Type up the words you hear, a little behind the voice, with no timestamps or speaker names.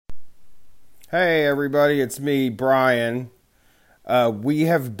Hey everybody, it's me, Brian. We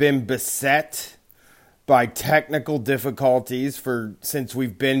have been beset by technical difficulties since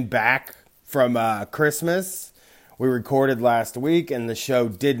we've been back from Christmas. We recorded last week and the show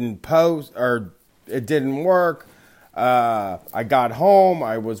didn't post, or it didn't work. I got home,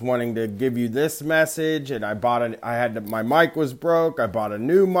 I was wanting to give you this message, and my mic was broke. I bought a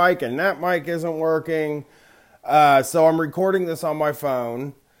new mic and that mic isn't working. So I'm recording this on my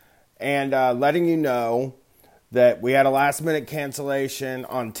phone and letting you know that we had a last minute cancellation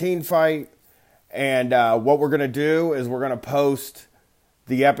on Teen Fight. And what we're going to do is we're going to post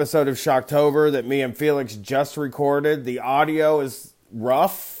the episode of Shocktober that me and Felix just recorded. The audio is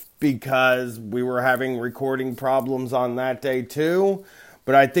rough because we were having recording problems on that day too.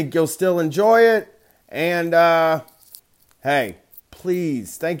 But I think you'll still enjoy it. And hey,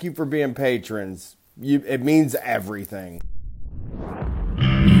 please, thank you for being patrons. It means everything.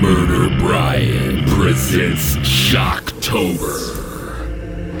 Murder Brian presents Shocktober.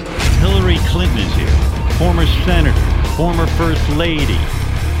 Hillary Clinton is here. Former senator, former first lady,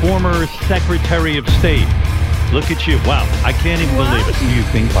 former secretary of state. Look at you. Wow, I can't even believe it. Do you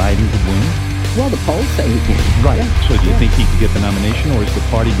think Biden could win? Well, the polls say he can. Right. Yeah. So do you think he could get the nomination, or is the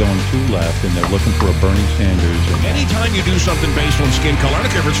party going too left and they're looking for a Bernie Sanders? Anytime you do something based on skin color, I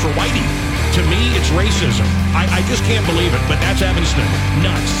don't care if it's for whitey. To me, it's racism. I just can't believe it, but that's Evanston.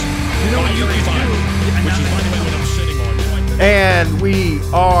 Nuts. You know, 535, which is, by the way, what I'm sitting on. And we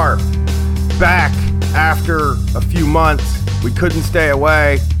are back after a few months. We couldn't stay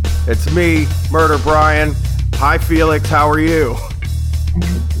away. It's me, Murder Brian. Hi, Felix. How are you?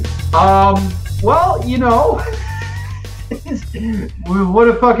 Well, you know, what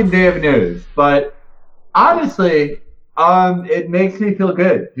a fucking day of news. But honestly, it makes me feel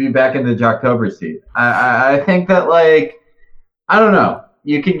good to be back in the Jocktober seat. I think that, like, I don't know.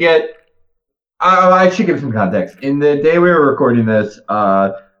 You can get. I should give some context. In the day we were recording this,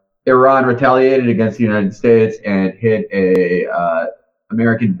 Iran retaliated against the United States and hit a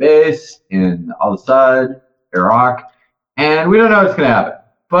American base in Al-Assad, Iraq, and we don't know what's going to happen.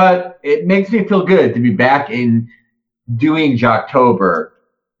 But it makes me feel good to be back in doing Jocktober,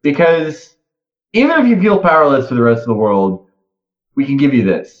 because even if you feel powerless for the rest of the world, we can give you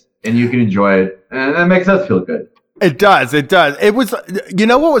this, and you can enjoy it, and that makes us feel good. It does. It does. It was, you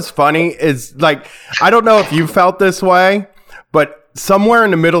know what was funny is, like, I don't know if you felt this way, but somewhere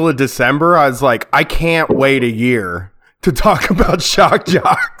in the middle of December, I was like, I can't wait a year to talk about Shock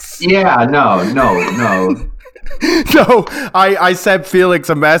Jocks. Yeah, no. So I sent Felix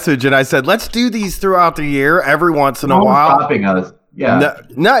a message and I said, let's do these throughout the year every once in a while. Stopping us. Yeah.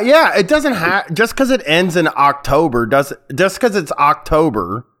 No, yeah, it doesn't have, just because it ends in October, just because it's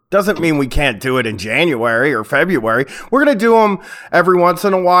October doesn't mean we can't do it in January or February. We're going to do them every once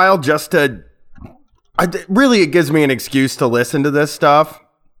in a while just to, really, it gives me an excuse to listen to this stuff.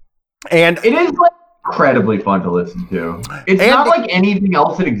 And it is, like, incredibly fun to listen to. It's not like anything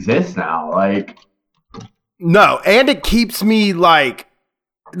else that exists now. Like, no, and it keeps me like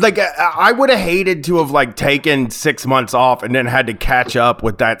I would have hated to have, like, taken 6 months off and then had to catch up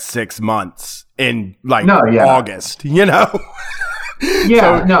with that 6 months in, like, August, you know?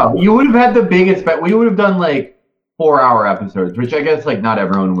 Yeah, so, you would have had the biggest, but we would have done, like, 4-hour episodes, which I guess, like, not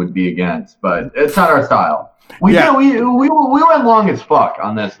everyone would be against, but it's not our style. We went long as fuck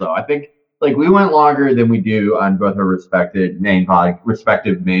on this, though. I think, like, we went longer than we do on both our respective main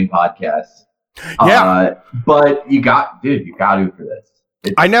podcasts. Yeah. But you got to for this.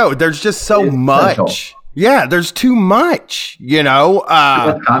 I know, there's just so much. Essential. Yeah, there's too much, you know.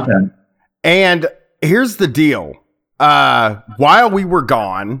 Content. And here's the deal. While we were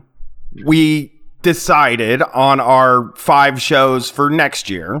gone, we decided on our 5 shows for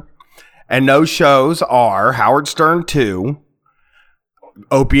next year. And those shows are Howard Stern 2,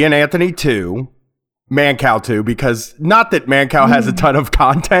 Opie and Anthony 2, Mancow 2, because not that Mancow has a ton of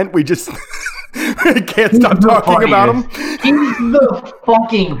content, we just can't stop talking about him. He's the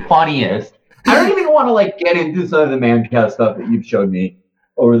fucking funniest. I don't even want to, like, get into some of the Mancow stuff that you've showed me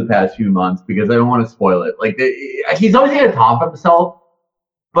over the past few months because I don't want to spoil it. Like, he's always going to top himself,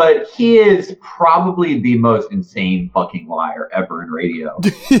 but he is probably the most insane fucking liar ever in radio.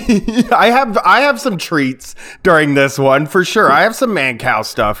 I have some treats during this one for sure. I have some Mancow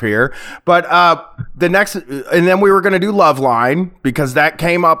stuff here, but the next, and then we were going to do Loveline because that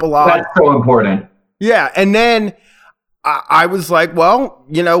came up a lot. That's so important. Yeah, and then I was like, well,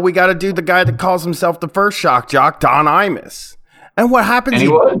 you know, we got to do the guy that calls himself the first shock jock, Don Imus. And what happens?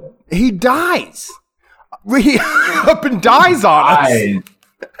 He dies. He up and dies on us.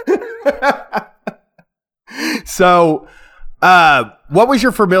 So What was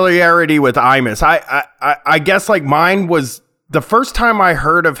your familiarity with Imus? I guess like mine was the first time I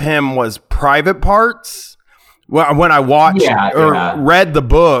heard of him was Private Parts when I watched read the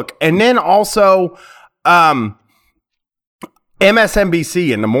book, and then also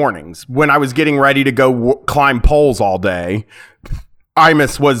MSNBC in the mornings when I was getting ready to go climb poles all day.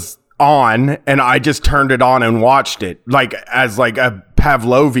 Imus was on, and I just turned it on and watched it like as like a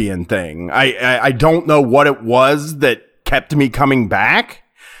Pavlovian thing. I don't know what it was that kept me coming back,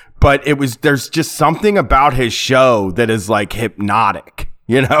 but there's just something about his show that is like hypnotic,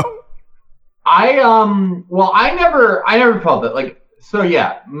 you know? I never felt that. Like, so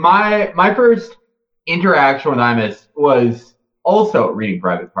yeah, my first interaction with Imus was also reading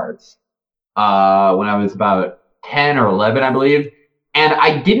Private Parts when I was about 10 or 11, I believe. And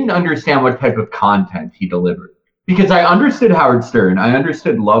I didn't understand what type of content he delivered, because I understood Howard Stern. I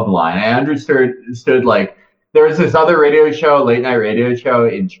understood Loveline. I understood like, there was this other radio show, late night radio show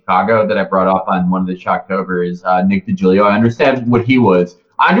in Chicago that I brought up on one of the Shocktovers, Nick DiGiulio. I understand what he was.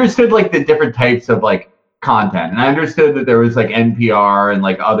 I understood like the different types of like content, and I understood that there was like NPR and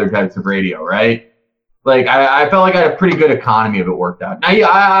like other types of radio, right? Like, I felt like I had a pretty good economy of it worked out.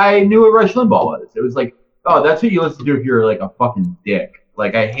 I knew what Rush Limbaugh was. It was like, oh, that's what you listen to if you're like a fucking dick.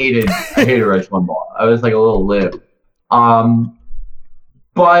 Like, I hated Rush Limbaugh. I was like a little lib.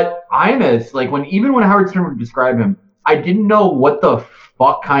 But Imus, like even when Howard Stern would describe him, I didn't know what the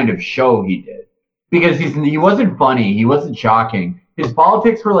fuck kind of show he did, because he wasn't funny. He wasn't shocking. His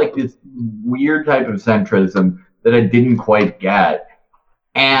politics were like this weird type of centrism that I didn't quite get.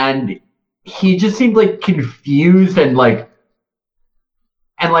 And he just seemed like confused and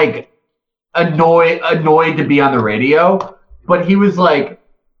annoyed to be on the radio. But he was like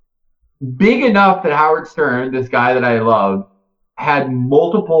big enough that Howard Stern, this guy that I love, had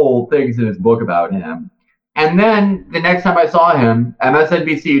multiple things in his book about him. And then the next time I saw him,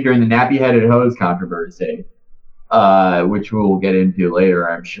 MSNBC during the nappy-headed hose controversy, which we'll get into later,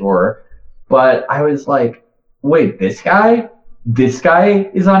 I'm sure. But I was like, wait, this guy is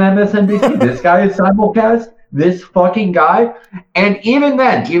on MSNBC? This guy is simulcast? This fucking guy? And even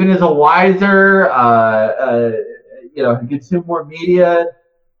then, even as a wiser, consumer media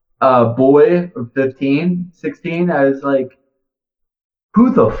boy of 15, 16, I was like, who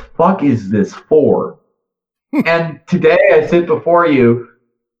the fuck is this for? And today I sit before you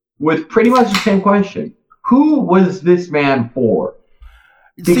with pretty much the same question. Who was this man for?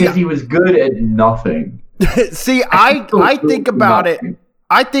 Because he was good at nothing. See, I think about it.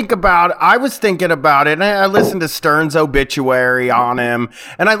 I was thinking about it, and I listened to Stern's obituary on him,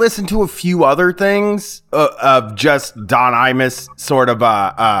 and I listened to a few other things of just Don Imus, sort of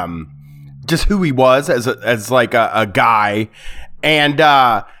just who he was as like a guy. And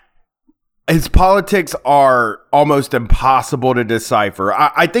his politics are almost impossible to decipher.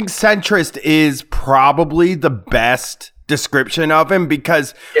 I think centrist is probably the best description of him,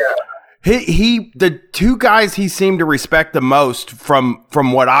 because he the two guys he seemed to respect the most from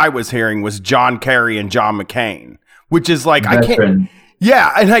what I was hearing was John Kerry and John McCain, which is like and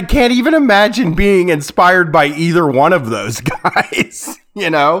I can't even imagine being inspired by either one of those guys, you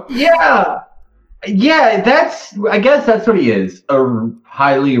know? Yeah, I guess that's what he is, a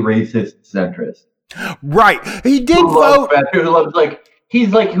highly racist centrist. Right. He did vote. Who loves, like, he's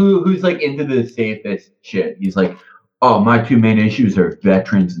like, who's like into the safest shit. He's like, oh, my two main issues are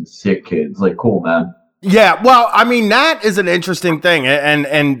veterans and sick kids. Like, cool, man. Yeah, well, I mean, that is an interesting thing.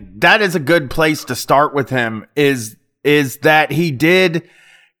 And that is a good place to start with him is that he did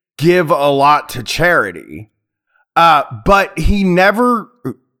give a lot to charity. But he never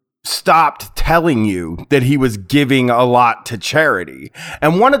stopped telling you that he was giving a lot to charity.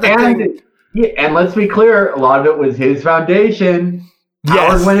 And one of the things... Yeah, and let's be clear, a lot of it was his foundation.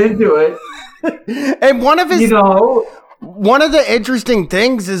 Howard went into it. And one of the interesting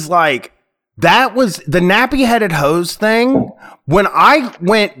things is like, that was the nappy-headed hose thing. When I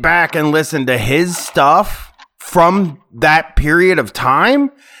went back and listened to his stuff from that period of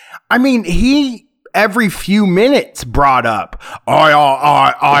time, I mean, he... every few minutes brought up, I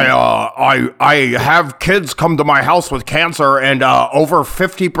have kids come to my house with cancer, and over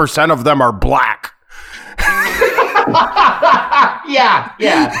 50% of them are black. Yeah.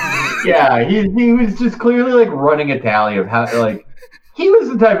 He was just clearly like running a tally of how, like, he was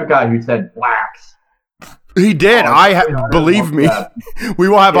the type of guy who said blacks. He did. Believe me, we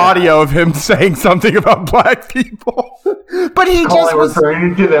will have audio of him saying something about black people. But he just was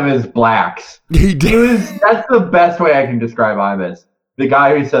referring to them as blacks. He did. That's the best way I can describe him as the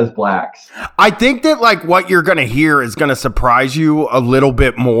guy who says blacks. I think that like what you're going to hear is going to surprise you a little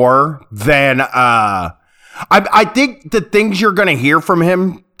bit more than I think the things you're going to hear from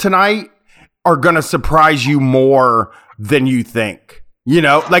him tonight are going to surprise you more than you think. You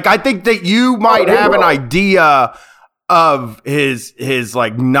know, like I think that you might have an idea of his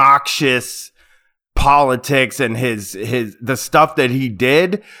like noxious politics and the stuff that he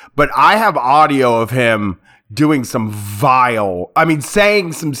did, but I have audio of him doing some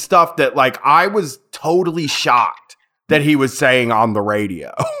saying some stuff that like I was totally shocked that he was saying on the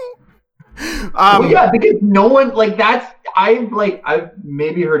radio. Because no one like that's I've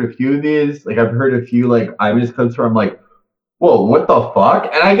maybe heard a few of these. Like I've heard a few like Imus clips where I'm like, whoa, what the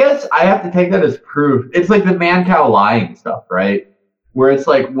fuck? And I guess I have to take that as proof. It's like the man cow lying stuff, right? Where it's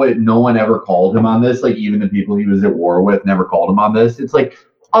like, what, no one ever called him on this? Like even the people he was at war with never called him on this. It's like,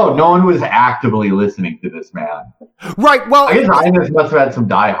 oh, no one was actively listening to this man. Right. Well, I guess Imus must have had some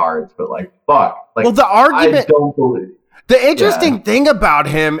diehards, but like, fuck. Like, well, the argument. I don't believe. The interesting thing about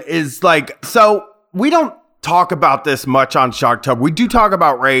him is like, so we don't talk about this much on Shocktober. We do talk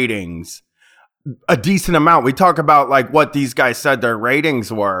about ratings a decent amount. We talk about like what these guys said their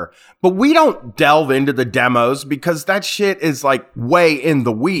ratings were, but we don't delve into the demos because that shit is like way in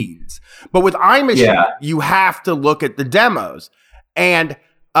the weeds. But with Imus, you have to look at the demos. And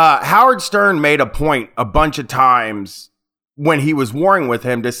Howard Stern made a point a bunch of times when he was warring with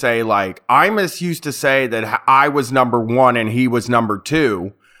him to say like, Imus used to say that I was number 1 and he was number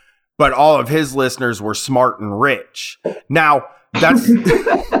 2, but all of his listeners were smart and rich. Now that's,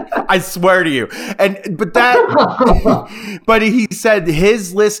 I swear to you. But he said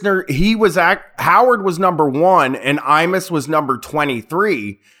his listener, Howard was number 1 and Imus was number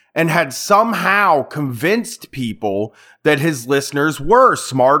 23 and had somehow convinced people that his listeners were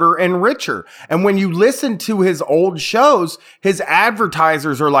smarter and richer. And when you listen to his old shows, his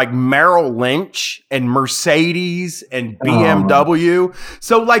advertisers are like Merrill Lynch and Mercedes and BMW.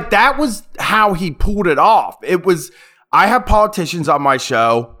 So like that was how he pulled it off. It was, I have politicians on my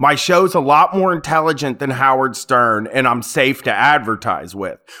show. My show's a lot more intelligent than Howard Stern, and I'm safe to advertise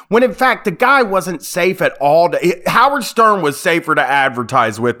with. When in fact, the guy wasn't safe at all. Howard Stern was safer to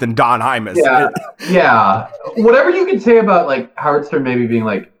advertise with than Don Imus. Yeah. Whatever you can say about like Howard Stern maybe being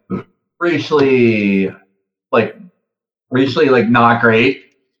like racially not great,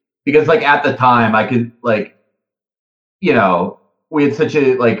 because like at the time I could like, you know, we had such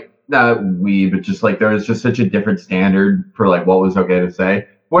a like. Not we, but just like there was just such a different standard for like what was okay to say.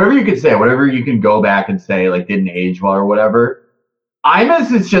 Whatever you could say, whatever you can go back and say like didn't age well or whatever.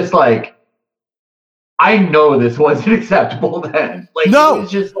 Imus is just like, I know this wasn't acceptable then. Like no, it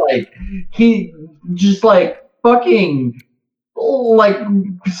was just like he just like fucking like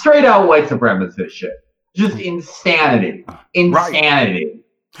straight out white supremacist shit. Just insanity.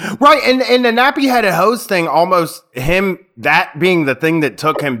 Right, and the nappy-headed host thing, almost him, that being the thing that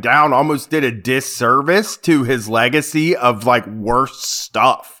took him down, almost did a disservice to his legacy of, like, worse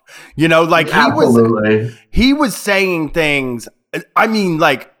stuff. You know, like, he was saying things, I mean,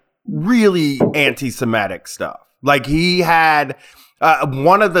 like, really anti-Semitic stuff. Like, he had,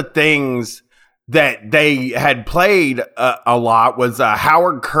 one of the things that they had played a lot was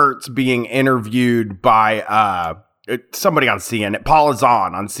Howard Kurtz being interviewed by, somebody on CNN, Paula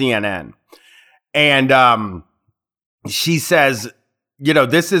Zahn on CNN. And she says, you know,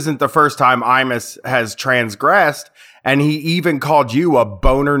 this isn't the first time Imus has transgressed. And he even called you a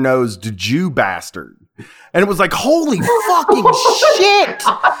boner-nosed Jew bastard. And it was like, holy fucking shit.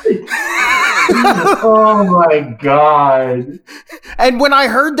 Oh my God. And when I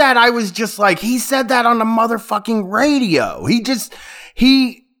heard that, I was just like, he said that on the motherfucking radio. He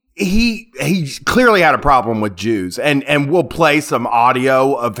clearly had a problem with Jews, and we'll play some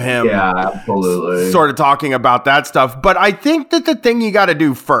audio of him sort of talking about that stuff. But I think that the thing you got to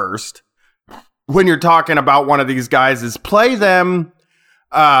do first when you're talking about one of these guys is play them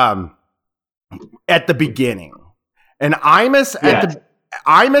at the beginning. And Imus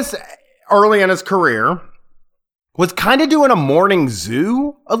early in his career was kind of doing a morning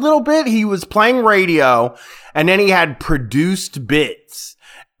zoo a little bit. He was playing radio, and then he had produced bits.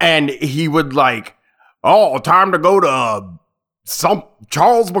 And he would like, oh, time to go to some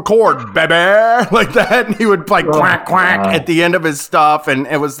Charles McCord, baby, like that. And he would like quack, quack at the end of his stuff. And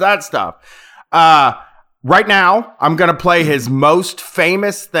it was that stuff. Right now, I'm going to play his most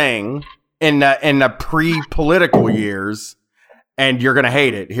famous thing in the pre-political years. And you're going to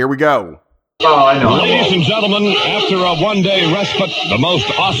hate it. Here we go. Oh, I know. Ladies and gentlemen, after a one-day respite, the most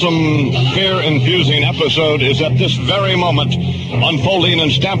awesome, fear-infusing episode is at this very moment unfolding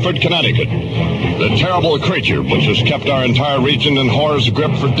in Stamford, Connecticut. The terrible creature which has kept our entire region in horror's grip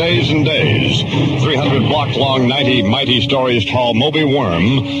for days and days, 300-block-long, 90 mighty stories tall Moby Worm,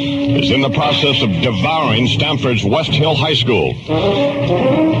 is in the process of devouring Stamford's West Hill High School.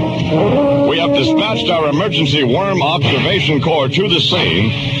 We have dispatched our emergency worm observation corps to the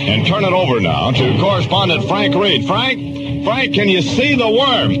scene and turn it over now to correspondent Frank Reed. Frank, can you see the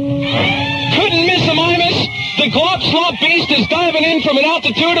worm? Couldn't miss him, Imus. The Glob Slop beast is diving in from an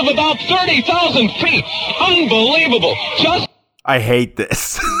altitude of about 30,000 feet. Unbelievable. I hate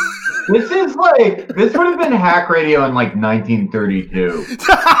this. This would have been hack radio in like 1932.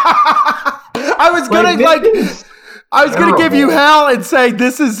 I was gonna give you hell and say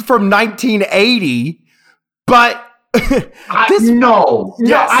this is from 1980, but Yes.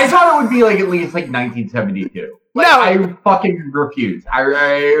 I thought it would be like at least like 1972. Like, No, I fucking refuse. I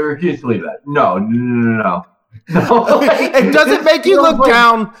refuse to believe that. No. No, like, it doesn't make you look like,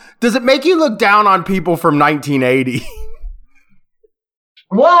 down. Does it make you look down on people from 1980?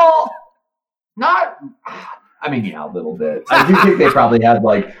 Well, not. I mean, yeah, a little bit. I do think they probably had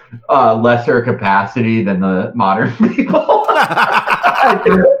like lesser capacity than the modern people. I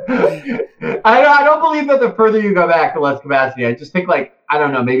don't believe that the further you go back, the less capacity. I just think like, I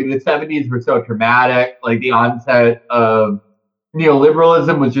don't know, maybe the 70s were so traumatic. Like the onset of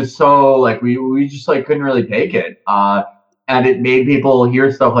neoliberalism was just so like, we just like couldn't really take it. And it made people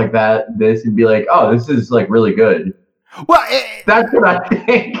hear stuff like this and be like, oh, this is like really good. Well, that's what I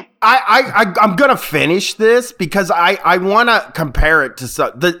think. I'm gonna finish this because I want to compare it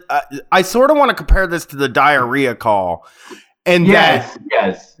to I sort of want to compare this to the diarrhea call, and yes,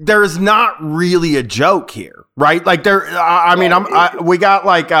 there's not really a joke here, right? Like we got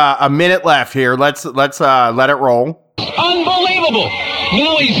like a minute left here. Let's let it roll. Unbelievable.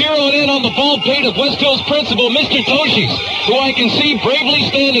 Now he's zeroing in on the bald pate of West Hill's principal, Mr. Toshis, who I can see bravely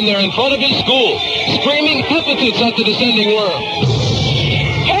standing there in front of his school, screaming epithets at the descending worm.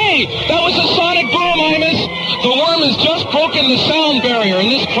 Hey, that was a sonic boom, Imus. The worm has just broken the sound barrier in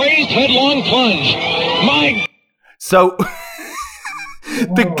this crazed headlong plunge. So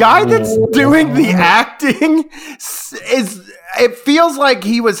the guy that's doing the acting it feels like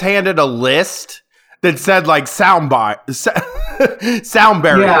he was handed a list that said like sound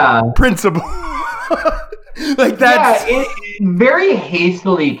barrier principle. Like that's very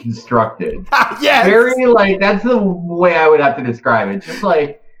hastily constructed. Yes. Very like that's the way I would have to describe it. Just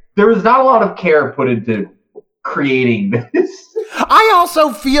like there was not a lot of care put into creating this. I also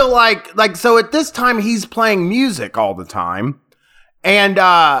feel like so at this time he's playing music all the time, and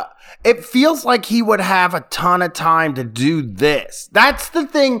it feels like he would have a ton of time to do this. That's the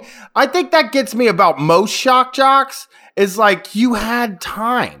thing. I think that gets me about most shock jocks is like you had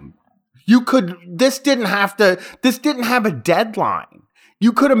time. This didn't have a deadline.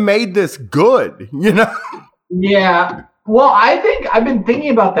 You could have made this good, you know? Yeah. Well, I think I've been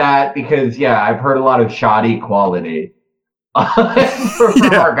thinking about that because I've heard a lot of shoddy quality from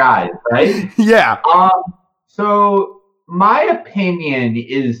our guys, right? Yeah. So my opinion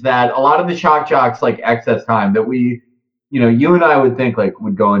is that a lot of the shock jocks like excess time that we, you and I would think like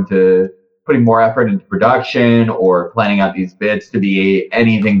would go into putting more effort into production or planning out these bits to be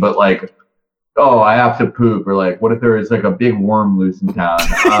anything but like, oh, I have to poop, or like, what if there is like a big worm loose in town?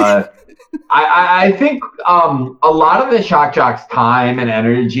 I think a lot of the shock jocks' time and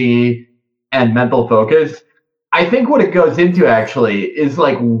energy and mental focus, I think what it goes into actually is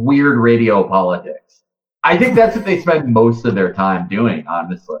like weird radio politics. I think that's what they spend most of their time doing,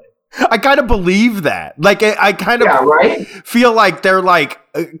 honestly. I kind of believe that. Like, I kind of feel like they're like,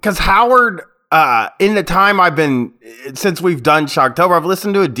 because Howard, in the time since we've done Shocktober, I've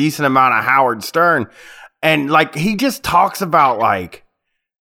listened to a decent amount of Howard Stern, and like, he just talks about like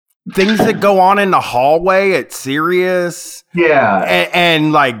things that go on in the hallway at Sirius. Yeah.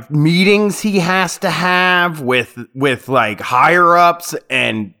 And like meetings he has to have with like higher ups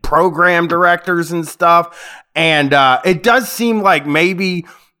and program directors and stuff. And it does seem like maybe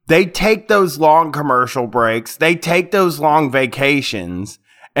they take those long commercial breaks, they take those long vacations,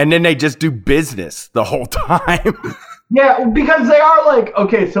 and then they just do business the whole time. Yeah, because they are like,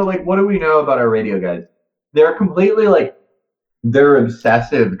 okay, so like, what do we know about our radio guys? They're completely like, they're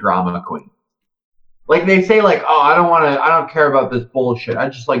obsessive drama queens. Like they say like, oh, I don't care about this bullshit. I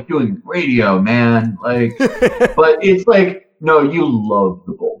just like doing radio, man. Like, but it's like, no, you love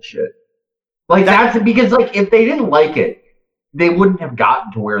the bullshit. Like that's because like, if they didn't like it, they wouldn't have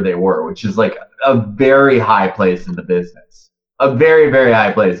gotten to where they were, which is like a very high place in the business. a very, very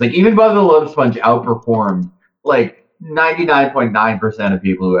high place. Like even Bubba the Love Sponge outperformed like 99.9% of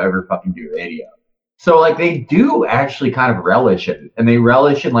people who ever fucking do radio. So like they do actually kind of relish it, and they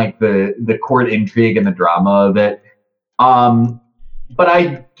relish in like the court intrigue and the drama of it. But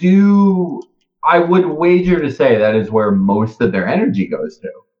I would wager to say that is where most of their energy goes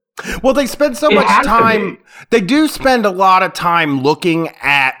to. Well, they spend so much time. They do spend a lot of time looking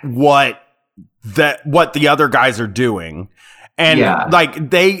at what the other guys are doing, and like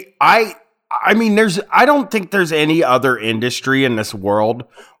I mean, I don't think there's any other industry in this world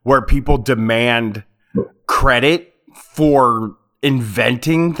where people demand credit for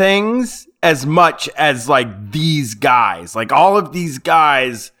inventing things as much as like these guys. Like all of these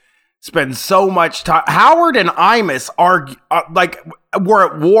guys spend so much time. Howard and Imus were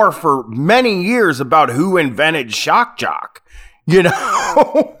at war for many years about who invented shock jock. You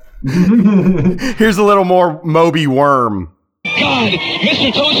know? Here's a little more Moby Worm. God,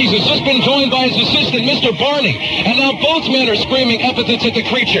 Mr. Toshis has just been joined by his assistant, Mr. Barney, and now both men are screaming epithets at the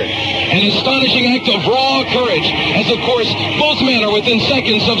creature. An astonishing act of raw courage, as of course both men are within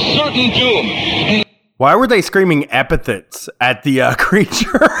seconds of certain doom. And why were they screaming epithets at the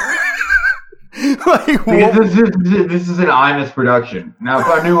creature? Like, this is an Imus production. Now, if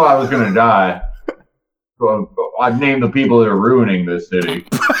I knew I was going to die, I'd name the people that are ruining this city.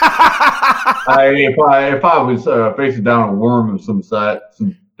 If I was facing down a worm of some type,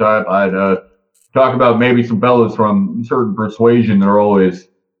 I'd talk about maybe some fellas from certain persuasion that are always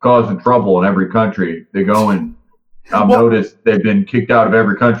causing trouble in every country they go in. I've noticed they've been kicked out of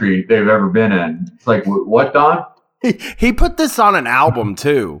every country they've ever been in. It's like, what, Don? He put this on an album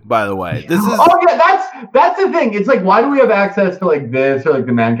too, by the way. This is that's the thing. It's like, why do we have access to like this or like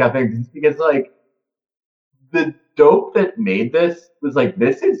the Mancow thing? It's because like the dope that made this was like,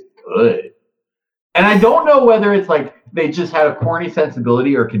 this is good. And I don't know whether it's like they just had a corny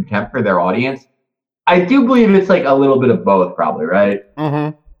sensibility or contempt for their audience. I do believe it's like a little bit of both, probably, right?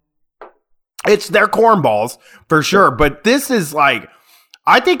 Mm-hmm. It's their cornballs for sure, but this is like,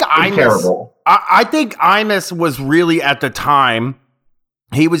 I think Imus was really at the time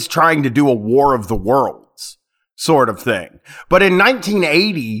he was trying to do a War of the Worlds sort of thing, but in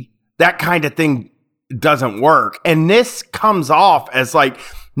 1980 that kind of thing doesn't work, and this comes off as like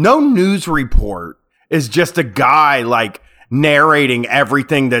no news report is just a guy like narrating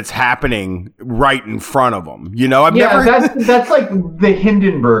everything that's happening right in front of them. You know, that's like the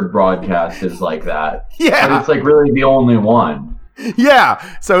Hindenburg broadcast is like that. Yeah, but it's like really the only one. Yeah,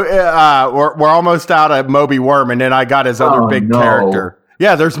 so we're almost out of Moby Worm, and then I got his other big character.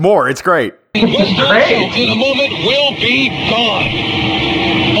 Yeah, there's more. It's great. Western South in a moment will be gone.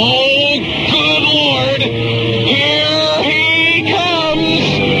 Oh, good Lord! Here he comes.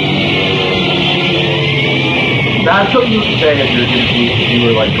 That's what you would say if you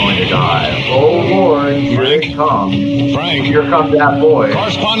were like going to die. Oh Lord, here he comes. Frank. Here comes that boy.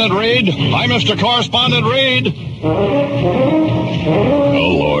 Correspondent Reed. Hi, Mr. Correspondent Reed.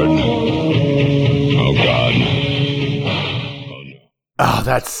 Oh, Lord. Oh, God. Oh, no. Oh,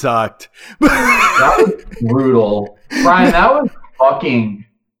 that sucked. That was brutal. Brian, that was fucking,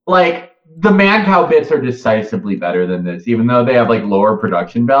 like, the Mancow bits are decisively better than this, even though they have, like, lower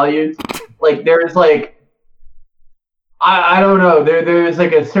production values. Like, there's, like, I don't know. There's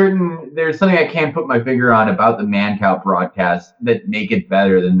like there's something I can't put my finger on about the Mancow broadcast that make it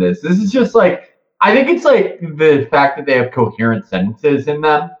better than this. This is just like, I think it's like the fact that they have coherent sentences in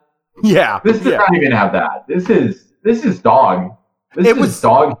them. Yeah. This does not even have that. This is dog. This is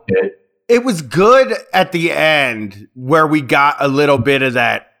dog shit. It was good at the end where we got a little bit of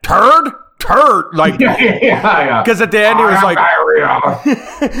that turd, like, yeah. Because at the end he was like,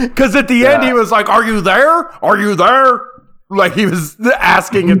 because at the end he was like, "Are you there? Are you there?" Like he was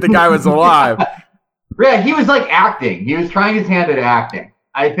asking if the guy was alive. Yeah, he was like acting. He was trying his hand at acting.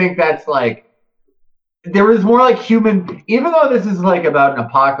 I think that's like, there was more like human, even though this is like about an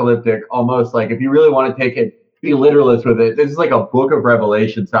apocalyptic, almost like, if you really want to take it, be literalist with it, this is like a Book of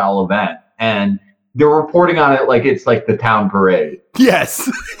Revelation style event. And they're reporting on it like it's like the town parade. Yes.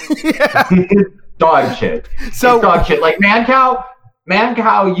 Yeah. It's dog shit. So it's dog shit. Like Mancow,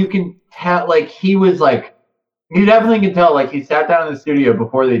 you can tell, like, he was like, you definitely can tell, like, he sat down in the studio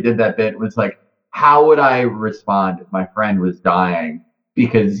before they did that bit, was like, how would I respond if my friend was dying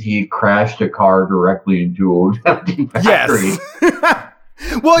because he crashed a car directly into an empty factory? Yes.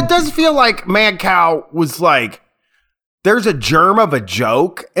 Well, it does feel like Mancow was like, there's a germ of a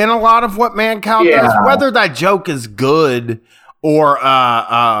joke in a lot of what Mancow does. Whether that joke is good or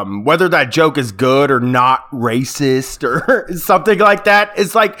whether that joke is good or not racist or something like that.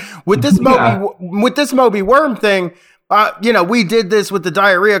 It's like with this Moby Worm thing, we did this with the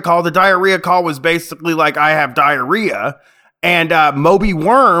diarrhea call. The diarrhea call was basically like, I have diarrhea. And Moby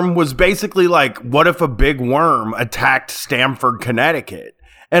Worm was basically like, what if a big worm attacked Stamford, Connecticut?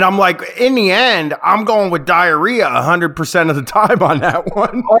 And I'm like, in the end, I'm going with diarrhea 100% of the time on that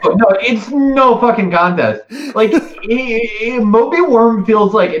one. Oh, no, it's no fucking contest. Like, Moby Worm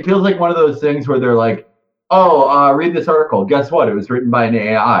feels like one of those things where they're like, read this article. Guess what? It was written by an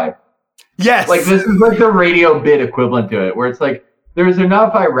AI. Yes. Like, this is like the radio bit equivalent to it, where it's like, there's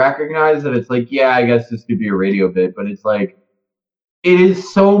enough I recognize that it's like, yeah, I guess this could be a radio bit, but it's like, it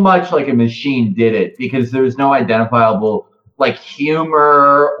is so much like a machine did it because there's no identifiable like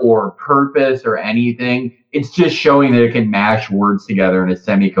humor or purpose or anything. It's just showing that it can mash words together in a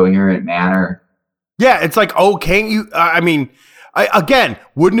semi-coherent manner. Yeah, it's like, can't you? Again,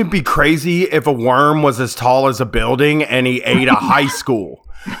 wouldn't it be crazy if a worm was as tall as a building and he ate a high school?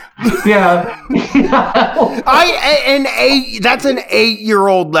 Yeah. That's an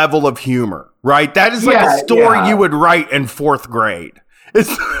 8-year-old level of humor. Right, that is like a story you would write in 4th grade. That's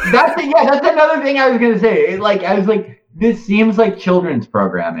another thing I was gonna say. I was like, this seems like children's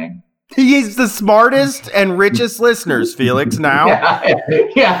programming. He's the smartest and richest listeners, Felix. Now,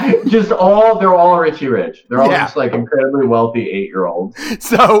 they're all Richie Rich. They're all just like incredibly wealthy 8-year-olds.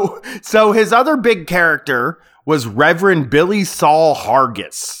 So his other big character was Reverend Billy Saul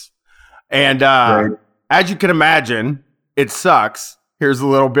Hargis, and as you can imagine, it sucks. Here's a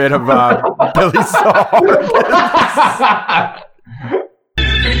little bit of Billy Saul. I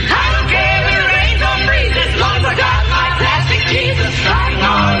don't care if it rains or freezes, as long as I got my plastic Jesus riding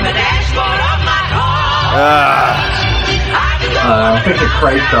on the dashboard of my car. I think the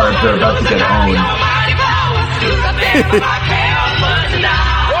Christ stars are about to get owned.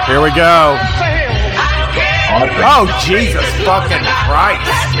 Here we go. Awesome. Oh, Jesus fucking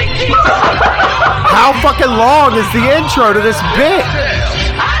Christ. How fucking long is the intro to this bit?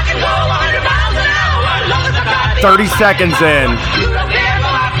 30 seconds in.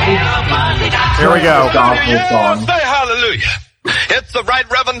 Here we go. Say hallelujah. It's the Right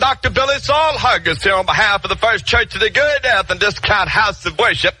Reverend Dr. Billy Saul Hargis here on behalf of the First Church of the Good Death and Discount House of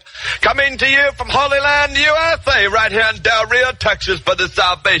Worship, coming to you from Holy Land, USA, right here in Del Rio, Texas, for the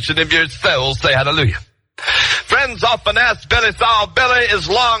salvation of your souls. Say hallelujah. Friends often ask Billy Saul, Billy, is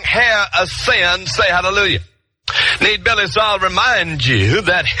long hair a sin? Say hallelujah. Need Billy Saul remind you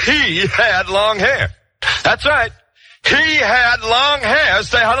that he had long hair. That's right. He had long hair.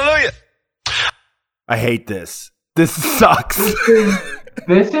 Say hallelujah. I hate this. This sucks.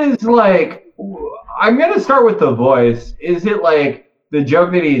 This is like, I'm going to start with the voice. Is it like the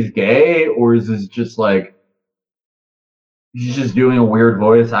joke that he's gay, or is this just like, he's just doing a weird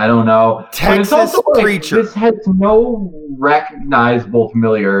voice? I don't know. Texas preacher. This has no recognizable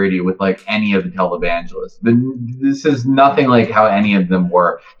familiarity with like any of the televangelists. This is nothing like how any of them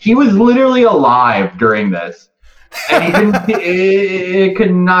were. He was literally alive during this. And it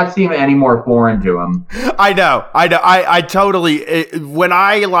could not seem any more foreign to him. I know. I totally. When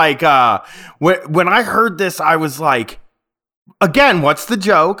I when I heard this, I was like, again, what's the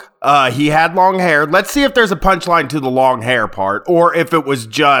joke? He had long hair. Let's see if there's a punchline to the long hair part, or if it was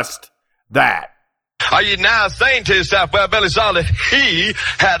just that. Are you now saying to yourself, well, Billy Saul, if he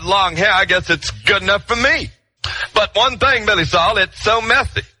had long hair, I guess it's good enough for me. But one thing, Billy Saul, it's so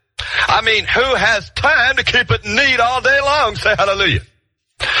messy. I mean, who has time to keep it neat all day long? Say hallelujah.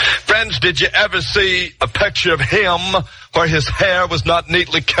 Friends, did you ever see a picture of him where his hair was not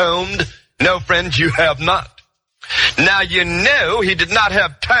neatly combed? No, friends, you have not. Now, you know he did not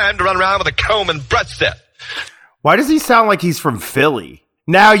have time to run around with a comb and brush set. Why does he sound like he's from Philly?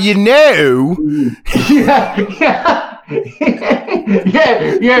 Now, you know. Yeah,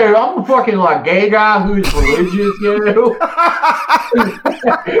 I'm a fucking like gay guy who's religious,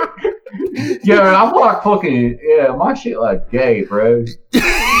 I'm like fucking, my shit like gay, bro.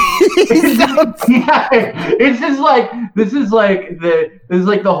 It's just like, this is like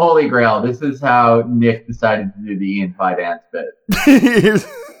the Holy Grail. This is how Nick decided to do the Ian Fidance bit.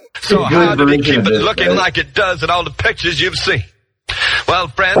 So how did he keep it looking like it does in all the pictures you've seen? Well,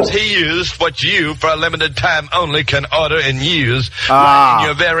 friends, he used what you, for a limited time only, can order and use right in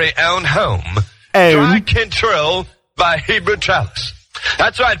your very own home. Dry Control by Hebrew Trellis.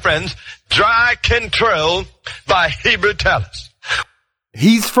 That's right, friends. Dry Control by Hebrew Trellis.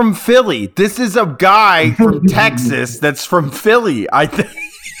 He's from Philly. This is a guy from Texas that's from Philly, I think.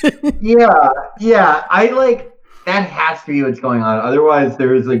 Yeah. I like, that has to be what's going on. Otherwise,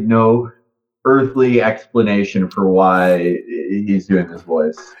 there is like no earthly explanation for why he's doing this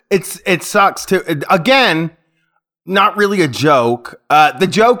voice. It sucks too. Again, not really a joke. The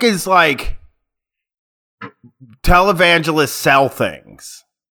joke is like, televangelists sell things,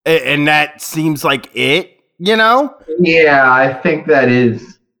 and that seems like it, you know? Yeah, I think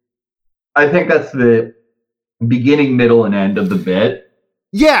that's the beginning, middle, and end of the bit.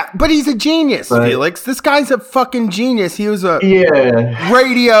 Yeah, but he's a genius, Felix. This guy's a fucking genius. He was a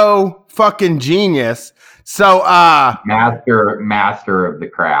radio fucking genius. So, master of the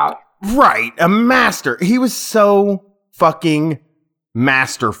craft. Right, a master. He was so fucking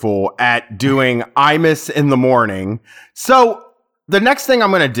masterful at doing Imus in the morning. So, the next thing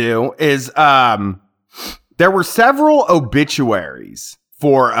I'm going to do is there were several obituaries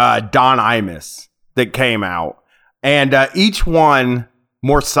for Don Imus that came out, and each one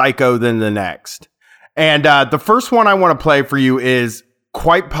more psycho than the next. And the first one I want to play for you is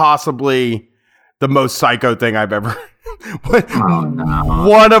quite possibly the most psycho thing I've ever.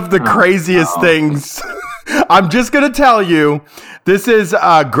 One of the craziest things. I'm just going to tell you, this is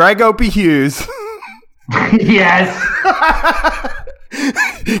Greg Opie Hughes. Yes.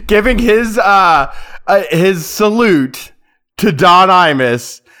 Giving his salute to Don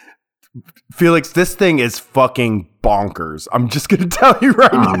Imus. Felix, this thing is fucking bonkers. I'm just going to tell you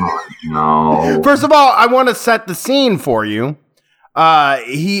right now. No. First of all, I want to set the scene for you.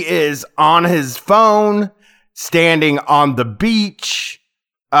 He is on his phone, standing on the beach,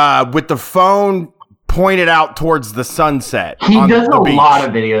 with the phone pointed out towards the sunset. He does a lot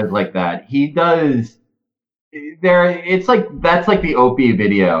of videos like that. He does. That's like the Opie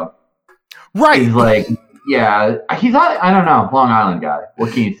video. Right. He's like, yeah, he's not, I don't know, Long Island guy.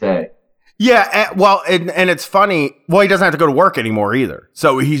 What can you say? Yeah, and it's funny. Well, he doesn't have to go to work anymore either.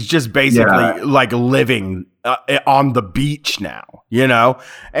 So he's just basically like living on the beach now, you know?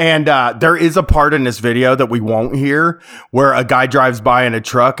 And there is a part in this video that we won't hear where a guy drives by in a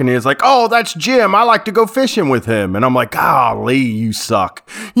truck and he's like, "Oh, that's Jim. I like to go fishing with him." And I'm like, "Golly, you suck."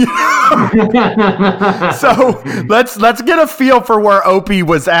 You know? So let's get a feel for where Opie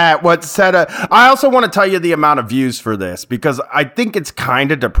was at. I also want to tell you the amount of views for this because I think it's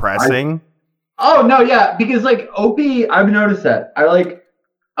kind of depressing. Oh no, yeah, because like Opie, I've noticed that. I like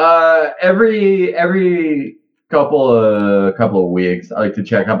every couple of weeks, I like to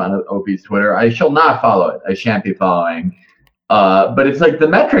check up on Opie's Twitter. I shall not follow it. I shan't be following. But it's like the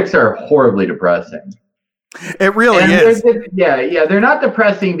metrics are horribly depressing. It really is. They're not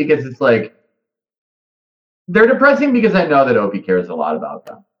depressing because it's like they're depressing because I know that Opie cares a lot about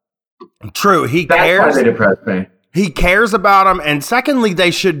them. True, he That's cares. Why they depress me. He cares about them, and secondly,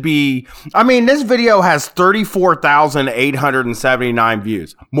 they should be. I mean, this video has 34,879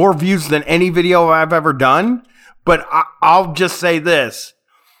 views, more views than any video I've ever done. But I'll just say this: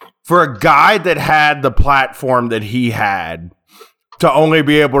 for a guy that had the platform that he had, to only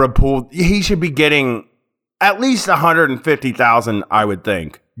be able to pull, he should be getting at least 150,000, I would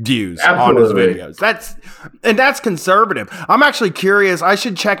think, views on his videos. That's conservative. I'm actually curious. I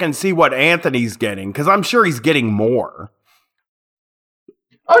should check and see what Anthony's getting because I'm sure he's getting more.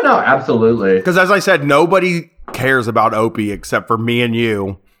 Oh no, absolutely. Because as I said, nobody cares about Opie except for me and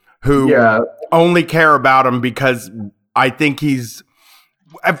you, who only care about him because I think he's.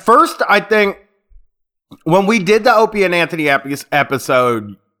 At first, I think when we did the Opie and Anthony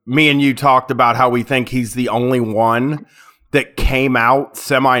episode, me and you talked about how we think he's the only one that came out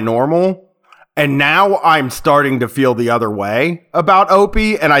semi-normal, and now I'm starting to feel the other way about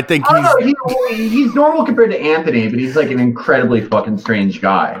Opie, and I think he's normal compared to Anthony, but he's like an incredibly fucking strange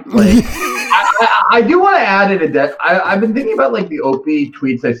guy. Like, I do want to add it that I've been thinking about like the Opie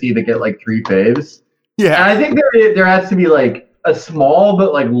tweets I see that get like 3 faves. Yeah, and I think there has to be like a small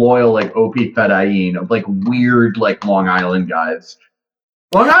but like loyal like Opie Fedayeen of like weird like Long Island guys.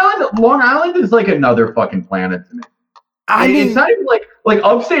 Long Island is like another fucking planet to me. I mean, it's not even like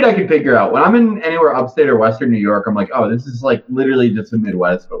upstate I can figure out. When I'm in anywhere upstate or western New York, I'm like, oh, this is like literally just the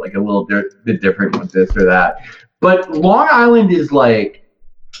Midwest, but like a little bit different with this or that. But Long Island is like,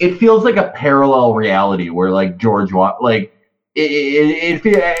 it feels like a parallel reality where like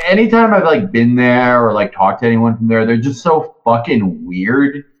anytime I've like been there or like talked to anyone from there, they're just so fucking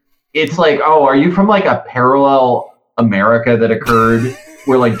weird. It's like, oh, are you from like a parallel America that occurred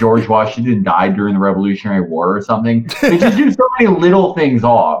where like George Washington died during the Revolutionary War or something? They just do so many little things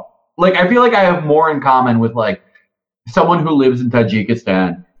off. Like, I feel like I have more in common with like someone who lives in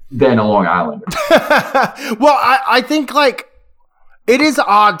Tajikistan than a Long Islander. Well, I think like it is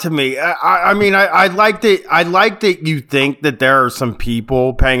odd to me. I mean, I like that you think that there are some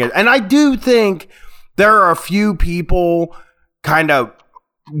people paying it, and I do think there are a few people kind of.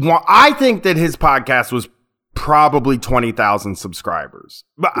 I think that his podcast was probably 20,000 subscribers,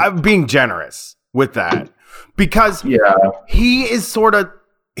 but I'm being generous with that because he is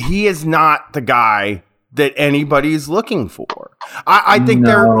not the guy that anybody's looking for. I think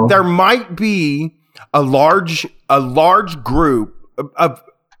there might be a large group of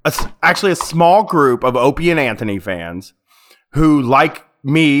actually a small group of Opie and Anthony fans who, like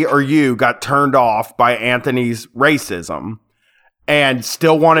me or you, got turned off by Anthony's racism and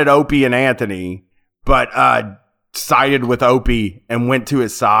still wanted Opie and Anthony, but sided with Opie and went to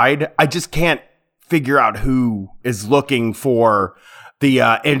his side. I just can't figure out who is looking for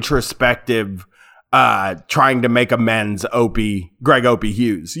the introspective, trying to make amends Greg Opie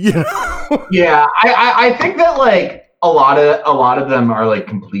Hughes. You know? Yeah, I think that like a lot of them are like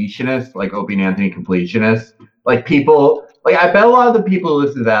completionists, like Opie and Anthony completionists. Like people, like I bet a lot of the people who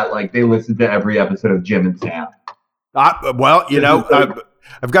listen to that, like they listen to every episode of Jim and Sam. Well, you know,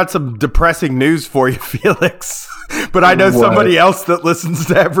 I've got some depressing news for you, Felix. But I know somebody else that listens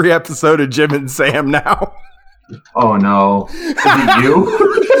to every episode of Jim and Sam now. Oh no! Is it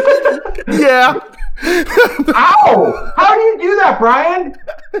you? Yeah. Ow! How do you do that, Brian?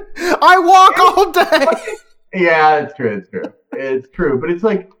 I walk all day. Yeah, it's true. It's true. But it's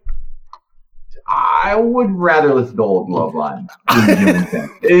like, I would rather listen to old Loveline than Jim and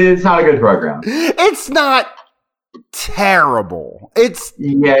Sam. It's not a good program. It's not terrible. It's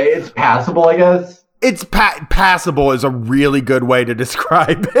passable, I guess. It's passable is a really good way to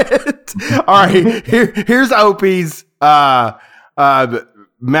describe it. All right, here's Opie's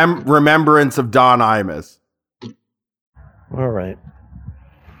remembrance of Don Imus. All right.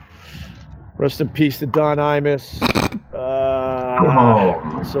 Rest in peace to Don Imus.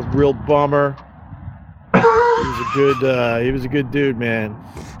 It's a real bummer. He was a good dude, man.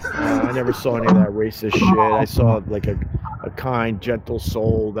 I never saw any of that racist shit. I saw like a kind, gentle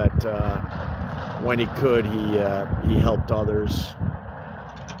soul that when he could, he helped others.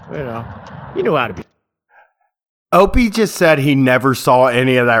 You know, he knew how to be. Opie just said he never saw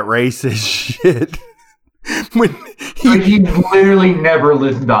any of that racist shit. When he literally never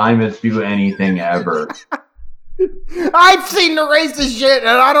listened to Imus do anything ever. I've seen the racist shit, and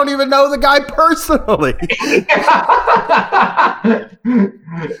I don't even know the guy personally.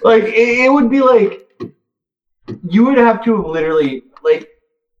 Like, it would be like, you would have to have literally, like,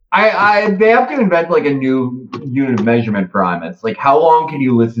 they have to invent, like, a new unit of measurement for Imus. Like, how long can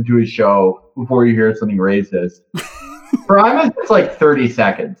you listen to his show before you hear something racist? For Imus, it's like 30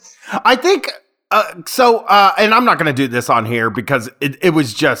 seconds. I think, and I'm not going to do this on here because it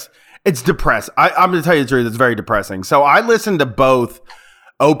was just... It's depressing. I'm going to tell you the truth. It's very depressing. So I listened to both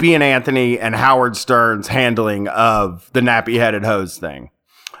Opie and Anthony and Howard Stern's handling of the nappy-headed hose thing.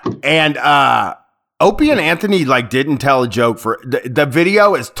 And Opie and Anthony like didn't tell a joke for... The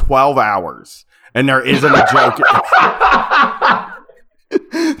video is 12 hours, and there isn't a joke.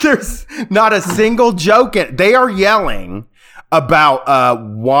 There's not a single joke. They are yelling about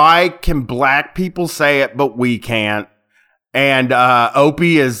why can black people say it, but we can't. And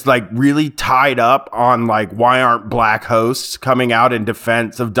Opie is like really tied up on like why aren't black hosts coming out in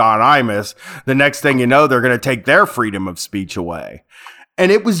defense of Don Imus? The next thing you know, they're going to take their freedom of speech away.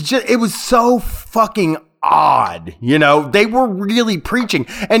 And it was so fucking odd. You know, they were really preaching.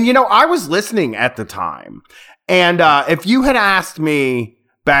 And, you know, I was listening at the time. And if you had asked me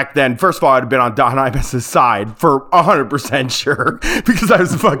back then, first of all, I'd have been on Don Imus's side for 100% sure because I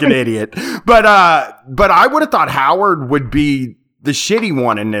was a fucking idiot. But I would have thought Howard would be the shitty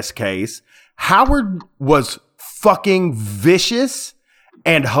one in this case. Howard was fucking vicious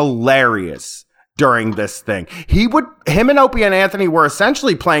and hilarious during this thing. Him and Opie and Anthony were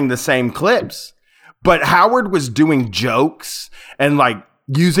essentially playing the same clips, but Howard was doing jokes and like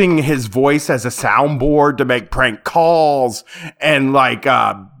using his voice as a soundboard to make prank calls and like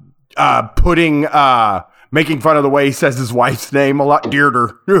making fun of the way he says his wife's name a lot.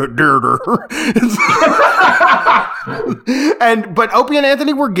 Dearder. But Opie and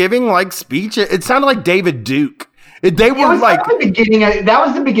Anthony were giving like speech. It sounded like David Duke. They were like that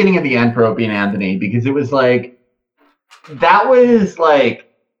was the beginning of the end for Opie and Anthony, because it was like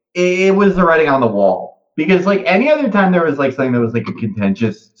it was the writing on the wall. Because like any other time there was like something that was like a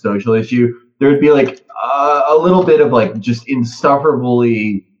contentious social issue, there would be like a little bit of like just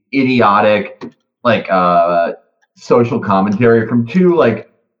insufferably idiotic like social commentary from three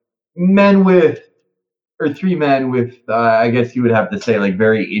men with I guess you would have to say like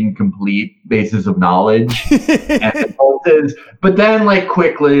very incomplete bases of knowledge and impulses. But then like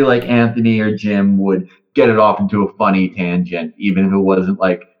quickly like Anthony or Jim would get it off into a funny tangent, even if it wasn't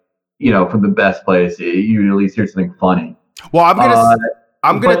like, you know, from the best place. You at least hear something funny. Well, I'm gonna.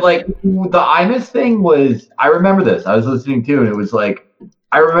 But like the Imus thing was, I remember this. I was listening to, and it was like,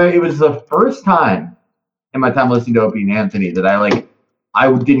 I remember it was the first time in my time listening to Opie and Anthony that I like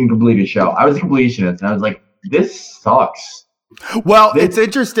I didn't complete a show. I was a completionist, and I was like, this sucks. Well, This it's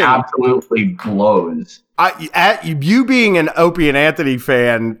interesting. Absolutely blows. At you being an Opie and Anthony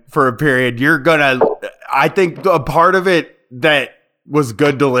fan for a period, I think a part of it that was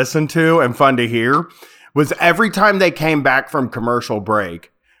good to listen to and fun to hear was every time they came back from commercial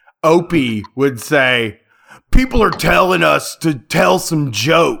break, Opie would say, people are telling us to tell some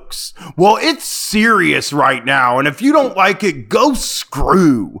jokes. Well, it's serious right now, and if you don't like it, go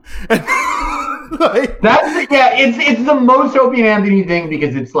screw. It's the most Opie and Anthony thing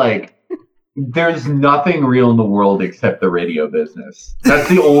because it's like there's nothing real in the world except the radio business. That's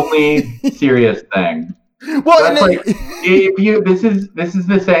the only serious thing. Well, that's like if you this is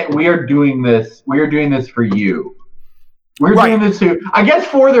the same. We are doing this for you. We're doing this to, I guess,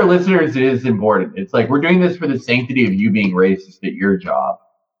 for their listeners. It is important. It's like we're doing this for the sanctity of you being racist at your job.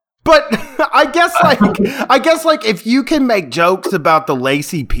 But I guess if you can make jokes about the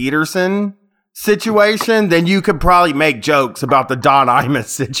Lacey Peterson situation, then you could probably make jokes about the Don Imus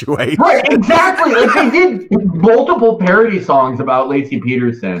situation. Right, exactly. Like they did multiple parody songs about Lacey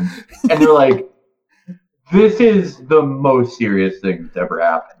Peterson, and they're like, this is the most serious thing that's ever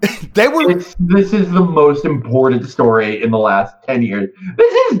happened. This is the most important story in the last 10 years.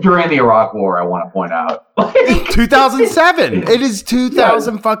 This is during the Iraq War, I want to point out. 2007. It is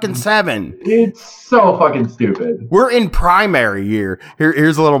 2007. It's so fucking stupid. We're in primary year.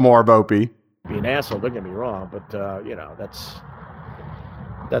 Here's a little more of Opie. Be an asshole, don't get me wrong, but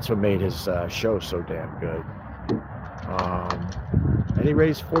that's what made his show so damn good. And he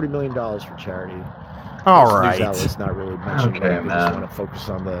raised $40 million for charity. All Most right. News outlets not really mentioning that. They just want to focus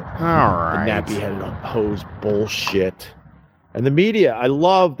on the nappy-headed hose bullshit. And the media, I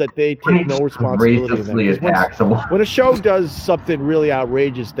love that they take no responsibility. When a show does something really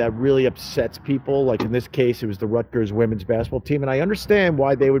outrageous that really upsets people, like in this case, it was the Rutgers women's basketball team, and I understand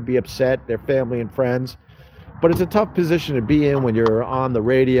why they would be upset, their family and friends, but it's a tough position to be in when you're on the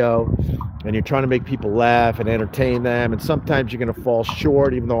radio and you're trying to make people laugh and entertain them, and sometimes you're going to fall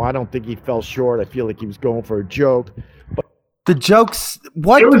short, even though I don't think he fell short. I feel like he was going for a joke. But the jokes,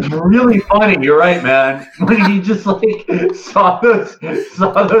 what? It was really funny. You're right, man. When he just like saw those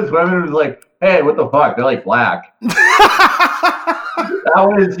women and was like, hey, what the fuck? They're like black.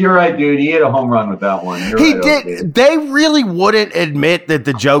 You're right, dude. He hit a home run with that one. He did. Okay. They really wouldn't admit that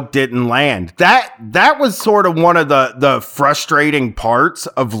the joke didn't land. That was sort of one of the frustrating parts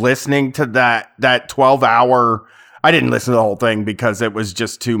of listening to that 12-hour. I didn't listen to the whole thing because it was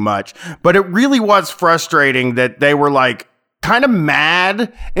just too much. But it really was frustrating that they were like kind of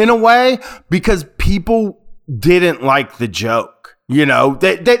mad in a way because people didn't like the joke. You know,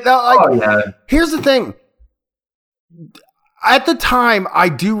 Here's the thing. At the time, I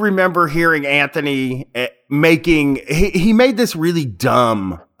do remember hearing Anthony he made this really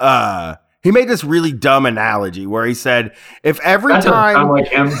dumb analogy where he said, if every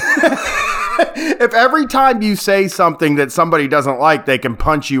time you say something that somebody doesn't like, they can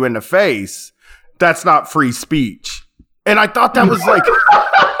punch you in the face, that's not free speech. And I thought that was like,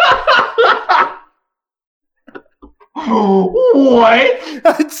 what?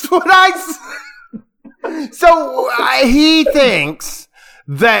 That's what I said. So he thinks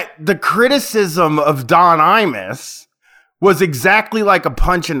that the criticism of Don Imus was exactly like a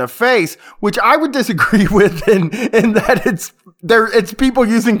punch in the face, which I would disagree with in that it's people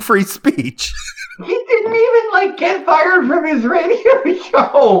using free speech. He didn't even get fired from his radio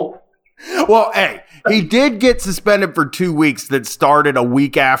show. Well, hey, he did get suspended for 2 weeks that started a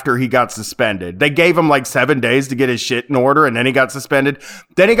week after he got suspended. They gave him 7 days to get his shit in order, and then he got suspended.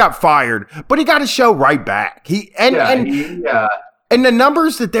 Then he got fired, but he got his show right back. And the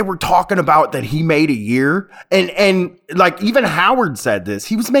numbers that they were talking about that he made a year, and even Howard said this,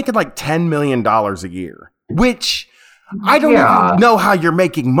 he was making $10 million a year, which I don't even know how you're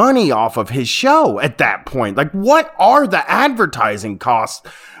making money off of his show at that point. What are the advertising costs?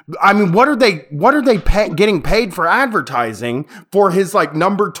 I mean, what are they getting paid for advertising for his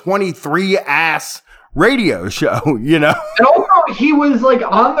number 23 ass radio show, you know? And also, he was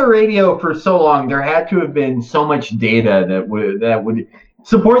on the radio for so long, there had to have been so much data that would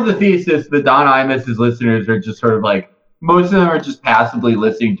support the thesis that Don Imus's listeners are just sort of most of them are just passively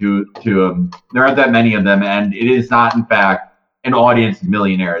listening to him. There aren't that many of them, and it is not, in fact, an audience of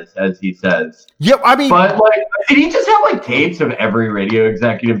millionaires, as he says. Yep, I mean... But, did he just have, tapes of every radio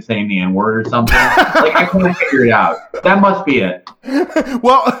executive saying the N-word or something? I couldn't figure it out. That must be it.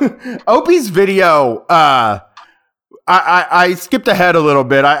 Well, Opie's video, I skipped ahead a little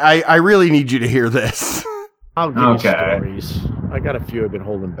bit. I really need you to hear this. I'll give you stories. I got a few I've been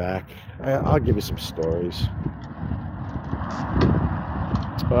holding back. I'll give you some stories.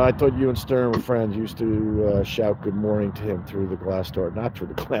 I thought you and Stern were friends. You used to shout good morning to him through the glass door. Not through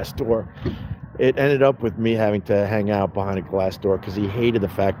the glass door. It ended up with me having to hang out behind a glass door because he hated the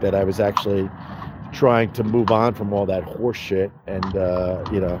fact that I was actually trying to move on from all that horse shit. And,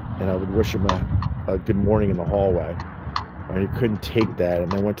 and I would wish him a good morning in the hallway. And he couldn't take that.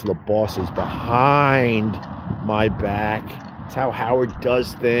 And I went to the bosses behind my back. That's how Howard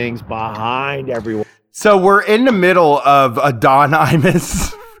does things, behind everyone. So we're in the middle of a Don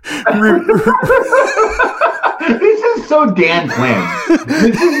Imus. This is so Dan Quinn.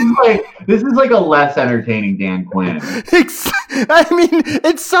 This is like a less entertaining Dan Quinn. It's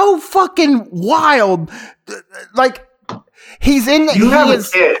so fucking wild. Like he's in. You have a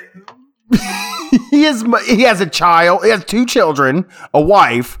kid. He has a child. He has 2 children, a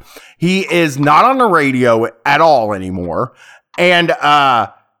wife. He is not on the radio at all anymore, and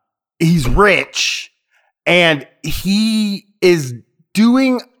he's rich. And he is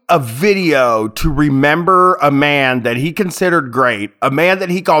doing a video to remember a man that he considered great, a man that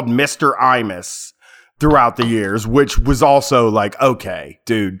he called Mr. Imus throughout the years, which was also like, okay,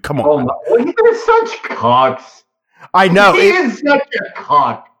 dude, come on. Oh, he's such cocks. I know. He is such a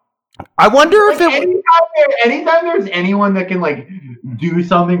cock. I wonder if anytime there's anyone that can like do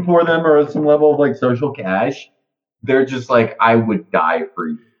something for them or some level of like social cash, they're just like, I would die for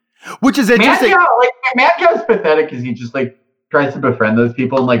you. Which is interesting. Mad Cow's pathetic because he just like tries to befriend those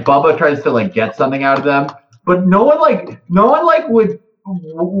people, and like Bubba tries to like get something out of them, but no one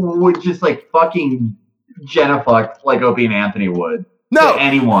would just like fucking Jennifer like Opie and Anthony would. No, to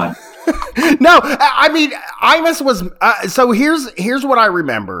anyone. No, I mean Imus was. So here's what I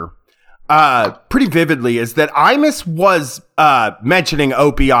remember. Pretty vividly is that Imus was mentioning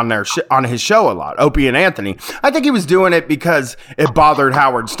Opie on on his show a lot, Opie and Anthony. I think he was doing it because it bothered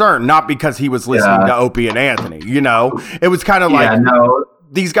Howard Stern, not because he was listening to Opie and Anthony. You know, it was kind of like,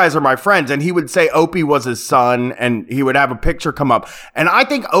 these guys are my friends, and he would say Opie was his son, and he would have a picture come up. And I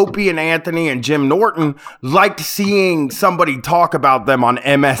think Opie and Anthony and Jim Norton liked seeing somebody talk about them on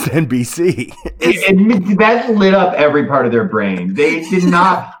MSNBC. That lit up every part of their brain. They did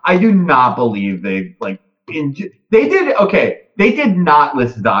not. I do not believe they like. They did not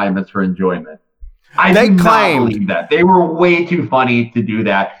listen to Imus for enjoyment. I do not believe that. They were way too funny to do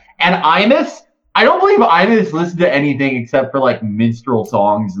that. And Imus. I don't believe Imus listened to anything except for like minstrel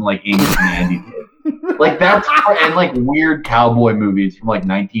songs and like Amos and Andy did. Like that's and like weird cowboy movies from like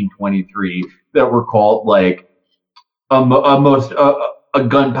 1923 that were called like a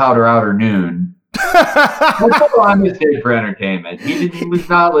gunpowder outer noon. That's what Imus did for entertainment. He was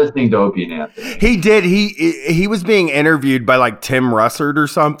not listening to Opie and Anthony. He did. He was being interviewed by like Tim Russert or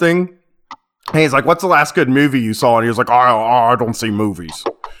something. And he's like, "What's the last good movie you saw?" And he was like, I don't see movies."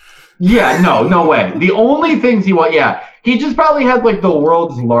 Yeah, no way. The only things he just probably had like the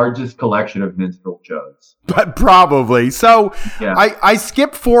world's largest collection of minstrel shows. But probably. So I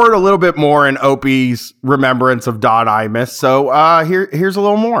skipped forward a little bit more in Opie's remembrance of Don Imus. So here's a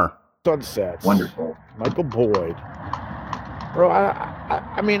little more. Sunsets. Wonderful. Michael Boyd. Bro,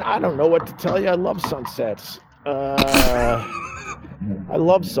 I mean, I don't know what to tell you. I love sunsets. I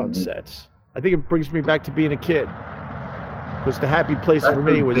love sunsets. I think it brings me back to being a kid. Because the happy place for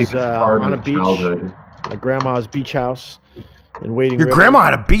me was on a beach, my grandma's beach house in Wading River. Your grandma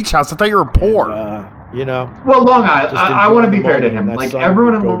had a beach house? I thought you were poor. Well, Long Island, I want to be fair to him. Like,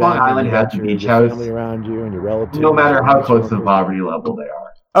 everyone in Long Island has a beach house. Around you and your relatives. No matter how close to the poverty level they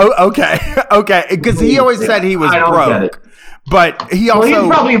are. Oh, okay. Okay. Because he always said he was broke. But he also... Well,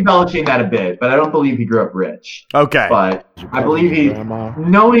 he's probably embellishing that a bit, but I don't believe he grew up rich. Okay. But I believe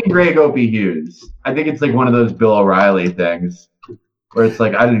knowing Greg Opie Hughes, I think it's like one of those Bill O'Reilly things where it's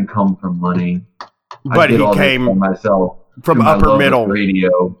like, I didn't come from money. But he came from myself from upper middle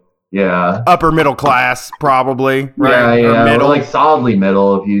radio. Yeah. Upper middle class, probably. Right? Yeah. Middle. Or like solidly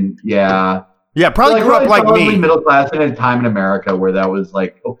middle, if you, Yeah, probably grew up like me. Middle class in a time in America where that was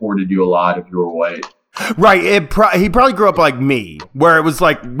like afforded you a lot if you were white. Right. He probably grew up like me, where it was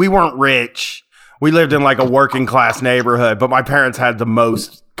like we weren't rich. We lived in like a working class neighborhood, but my parents had the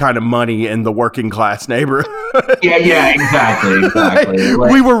most kind of money in the working class neighborhood. Yeah, exactly. Like,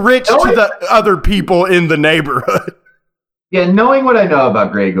 we were rich to the other people in the neighborhood. Yeah, knowing what I know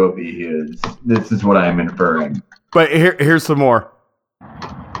about Greg Opie Hughes, this is what I'm inferring. But here's some more.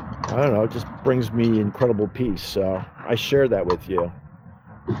 I don't know. It just brings me incredible peace, so I share that with you.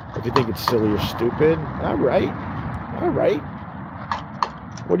 If you think it's silly or stupid, all right.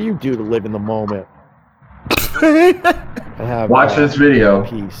 What do you do to live in the moment? Watch this video.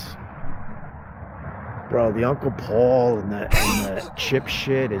 Peace. Bro, the Uncle Paul and the chip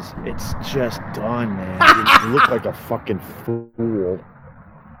shit it's just done, man. You look like a fucking fool.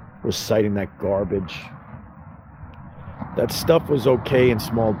 reciting that garbage. That stuff was okay in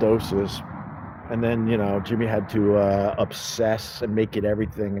small doses, and then Jimmy had to obsess and make it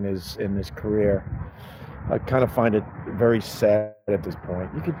everything in his career. I kind of find it very sad at this point.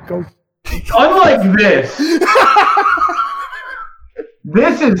 You could go. Unlike this,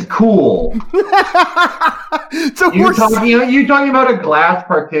 this is cool. So you talking about a glass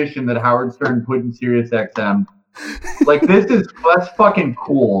partition that Howard Stern put in Sirius XM. Like that's fucking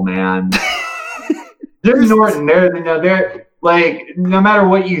cool, man. Jim Norton, they're like, no matter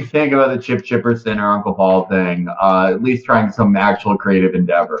what you think about the Chip Chipperson or Uncle Paul thing, at least trying some actual creative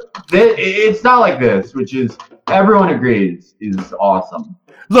endeavor. It's not like this, which is everyone agrees is awesome.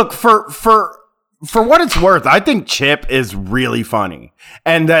 Look, for what it's worth, I think Chip is really funny,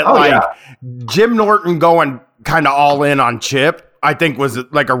 and that Jim Norton going kind of all in on Chip, I think was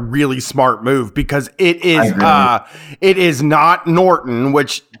like a really smart move, because it is not Norton,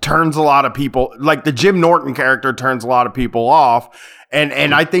 which turns a lot of people, like the Jim Norton character turns a lot of people off,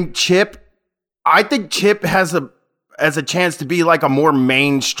 and I think Chip has a chance to be like a more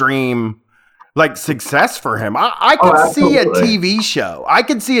mainstream like success for him. I could see a TV show. I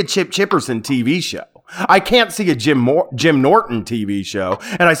could see a Chip Chipperson TV show. I can't see a Jim Norton TV show,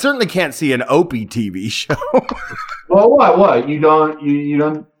 and I certainly can't see an Opie TV show. Well, what? You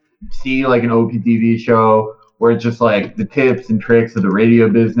don't see like an Opie TV show where it's just like the tips and tricks of the radio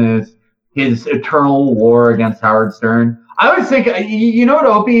business, his eternal war against Howard Stern. I was thinking, what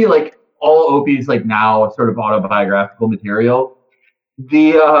Opie, like all Opie's like now sort of autobiographical material.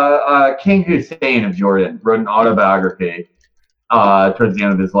 The King Hussein of Jordan wrote an autobiography towards the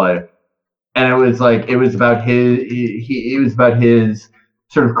end of his life. And it was about his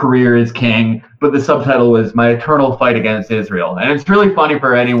sort of career as king, but the subtitle was "My Eternal Fight Against Israel." And it's really funny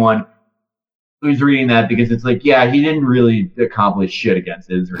for anyone who's reading that, because it's like, yeah, he didn't really accomplish shit against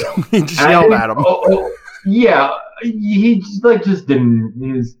Israel. He just yelled at him. He just didn't.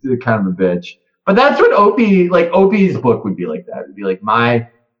 He was kind of a bitch. But that's what Opie's book would be like. That would be like my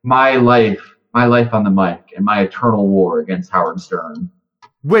life on the mic and my eternal war against Howard Stern.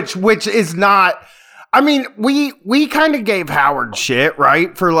 Which is not, I mean, we kind of gave Howard shit,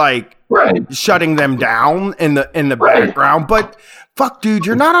 right? For like shutting them down in the background. But fuck, dude,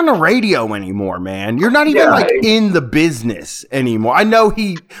 you're not on the radio anymore, man. You're not even in the business anymore. I know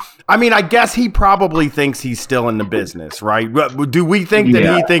I guess he probably thinks he's still in the business, right? Do we think that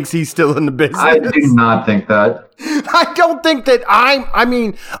he thinks he's still in the business? I do not think that. I don't think that I'm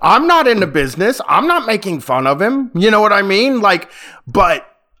not in the business. I'm not making fun of him. You know what I mean? Like, but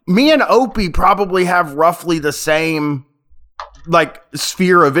me and Opie probably have roughly the same like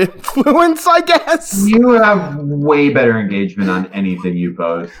sphere of influence, I guess. You have way better engagement on anything you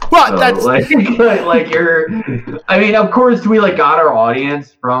post. Well, so, that's like you're. I mean, of course, we like got our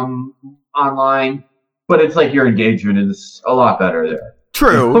audience from online, but it's like your engagement is a lot better there.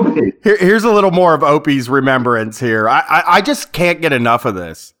 True. Here's a little more of Opie's remembrance here. I just can't get enough of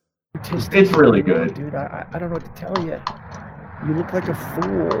this. It's really good, dude. I don't know what to tell you. You look like a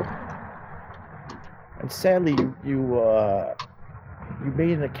fool, and sadly, you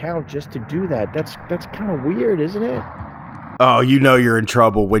made an account just to do that. That's kind of weird, isn't it? Oh, you're in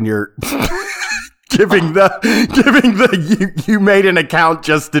trouble when you're giving the you made an account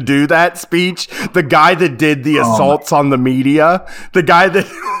just to do that speech. The guy that did the assaults on the media, the guy that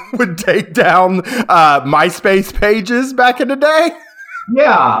would take down MySpace pages back in the day.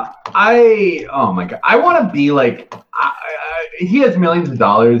 Yeah, oh my God, I want to be like. He has millions of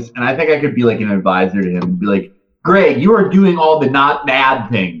dollars, and I think I could be like an advisor to him and be like, Greg, you are doing all the not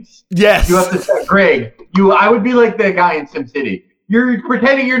mad things. Yes. You have to say, Greg, I would be like the guy in SimCity. You're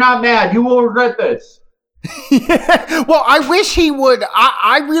pretending you're not mad. You will regret this. Yeah. Well, I wish he would.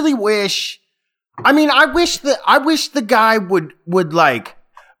 I really wish. I mean, I wish the guy would like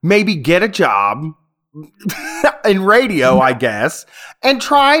maybe get a job in radio, I guess, and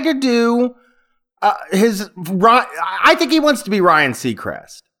try to do I think he wants to be Ryan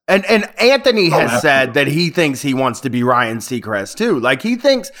Seacrest. And Anthony has said that he thinks he wants to be Ryan Seacrest too. Like he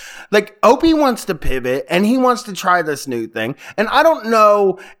thinks like Opie wants to pivot and he wants to try this new thing. And I don't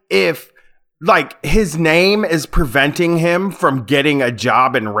know if like his name is preventing him from getting a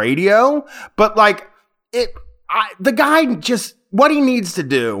job in radio, but like the guy just what he needs to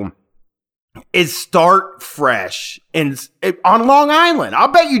do is start fresh on Long Island. I'll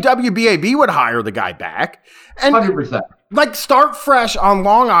bet you WBAB would hire the guy back. And 100%. Like start fresh on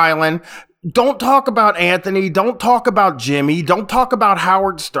Long Island. Don't talk about Anthony. Don't talk about Jimmy. Don't talk about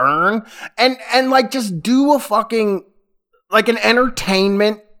Howard Stern. And like just do a fucking like an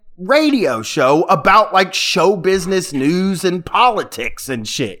entertainment radio show about like show business news and politics and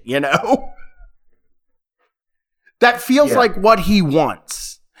shit, you know? That feels like what he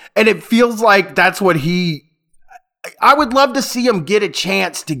wants. And it feels like that's what I would love to see him get a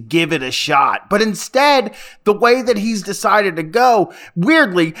chance to give it a shot. But instead, the way that he's decided to go,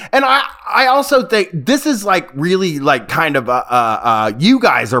 weirdly, and I also think this is like really like kind of you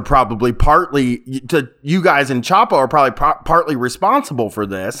guys are probably you guys and Chapo are probably partly responsible for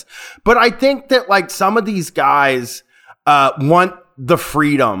this. But I think that like some of these guys want the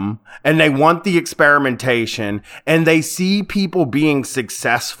freedom and they want the experimentation and they see people being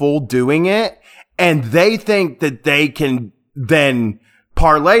successful doing it. And they think that they can then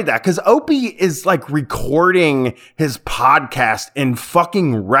parlay that. Because Opie is like recording his podcast in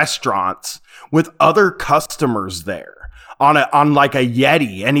fucking restaurants with other customers there on like a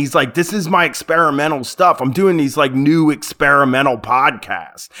Yeti. And he's like, this is my experimental stuff. I'm doing these like new experimental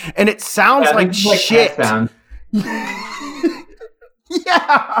podcasts. And it sounds like shit.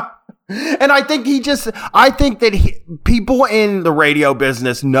 Yeah. And I think people in the radio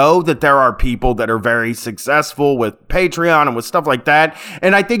business know that there are people that are very successful with Patreon and with stuff like that.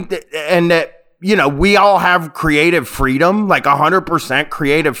 And I think that, you know, we all have creative freedom, like 100%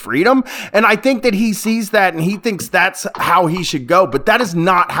 creative freedom. And I think that he sees that and he thinks that's how he should go. But that is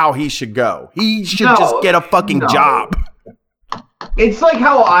not how he should go. He should just get a fucking job. It's like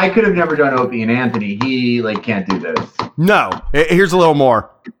how I could have never done Opie and Anthony. He like can't do this. No. Here's a little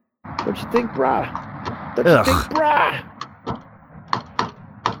more. Don't you think, brah? Don't you think, brah?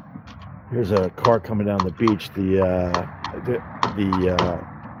 Here's a car coming down the beach. That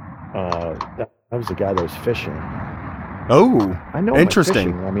was the guy that was fishing. Oh, I know.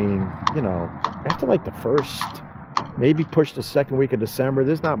 interesting. I mean, you know, after like the first, maybe push the second week of December,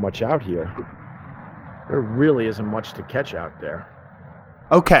 there's not much out here. There really isn't much to catch out there.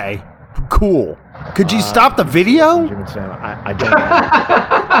 Okay. Cool. Could you stop the video? Jim and Sam, I don't know.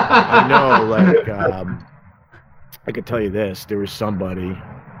 I know, like, I could tell you this. There was somebody.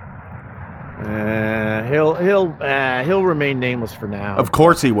 He'll remain nameless for now. Of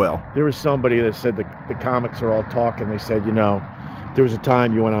course he will. There was somebody that said the comics are all talking. They said, you know, there was a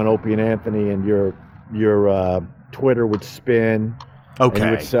time you went on Opie and Anthony and your Twitter would spin. Okay. And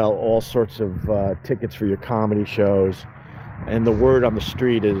you would sell all sorts of tickets for your comedy shows. And the word on the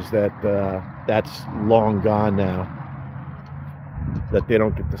street is that that's long gone now. That they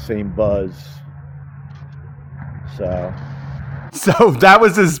don't get the same buzz. So that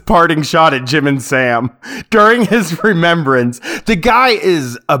was his parting shot at Jim and Sam during his remembrance. The guy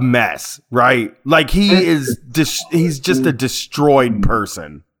is a mess, right? Like he's just a destroyed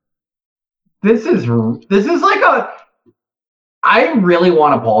person. This is like I really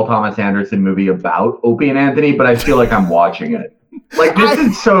want a Paul Thomas Anderson movie about Opie and Anthony, but I feel like I'm watching it. Like, this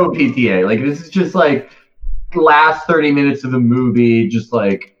is so PTA. Like, this is just, like, last 30 minutes of the movie, just,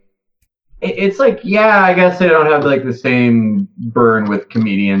 like, it's like, yeah, I guess they don't have, like, the same burn with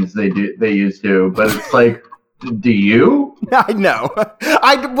comedians they used to, but it's like, do you? I know.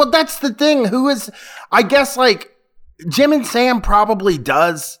 Well, that's the thing. I guess, like, Jim and Sam probably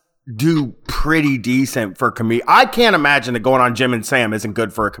does do pretty decent for comedian. I can't imagine that going on Jim and Sam isn't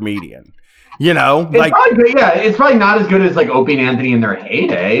good for a comedian. You know, it's probably not as good as like Opie and Anthony in their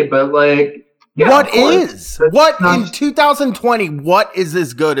heyday, but like, in 2020? What is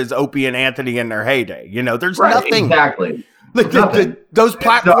as good as Opie and Anthony in their heyday? You know, there's nothing. Exactly. Like those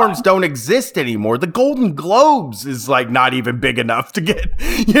platforms don't exist anymore. The Golden Globes is like not even big enough to get.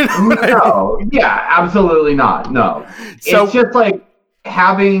 You know, yeah, absolutely not. No, so, it's just like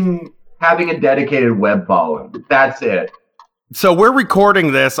having a dedicated web following. That's it. So we're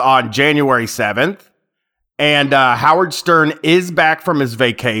recording this on January 7th, and Howard Stern is back from his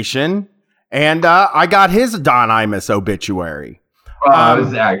vacation, and I got his Don Imus obituary.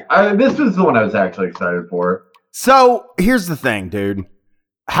 This was the one I was actually excited for. So here's the thing, dude.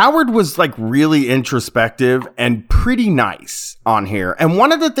 Howard was like really introspective and pretty nice on here. And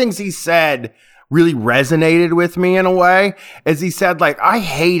one of the things he said really resonated with me in a way is he said, like, I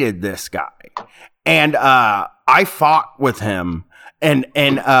hated this guy. And I fought with him, and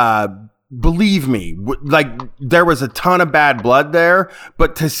believe me, like there was a ton of bad blood there,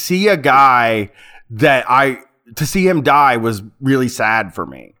 but to see a guy to see him die was really sad for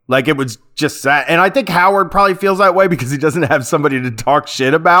me. Like it was just sad. And I think Howard probably feels that way because he doesn't have somebody to talk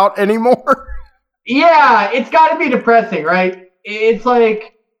shit about anymore. Yeah, it's got to be depressing, right? It's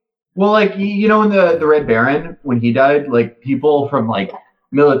like, well, like, you know, in the Red Baron, when he died, like people from like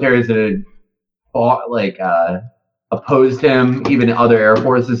militaries that had fought, like, opposed him, even other Air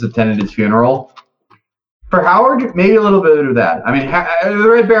Forces attended his funeral. For Howard, maybe a little bit of that. I mean, the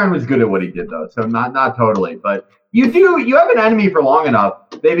Red Baron was good at what he did, though, so not totally. But you have an enemy for long enough,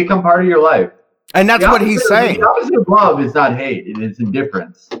 they become part of your life. And that's what he's saying. The opposite of love is not hate; it is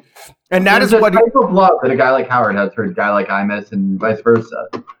indifference. And that is what type of love that a guy like Howard has for a guy like Imus, and vice versa.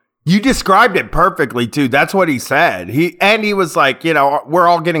 You described it perfectly too. That's what he said. He was like, we're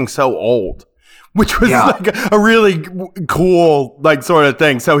all getting so old, which was like a really cool like sort of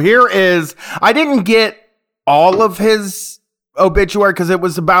thing. So here is, I didn't get all of his obituary because it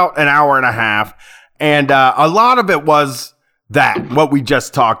was about an hour and a half, and a lot of it was what we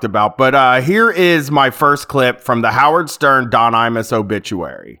just talked about. But here is my first clip from the Howard Stern Don Imus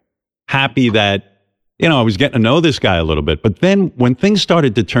obituary. Happy that, I was getting to know this guy a little bit. But then when things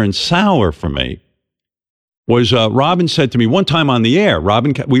started to turn sour for me, was Robin said to me one time on the air,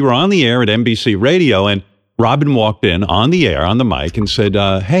 we were on the air at NBC Radio, and Robin walked in on the air, on the mic, and said,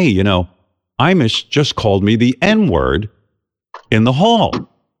 hey, Imus just called me the N-word in the hall.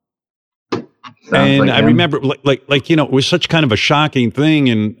 And I remember, it was such kind of a shocking thing,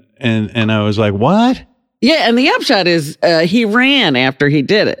 and I was like, what? Yeah, and the upshot is he ran after he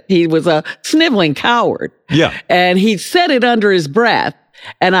did it. He was a sniveling coward. Yeah. And he said it under his breath.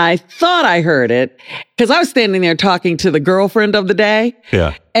 And I thought I heard it because I was standing there talking to the girlfriend of the day.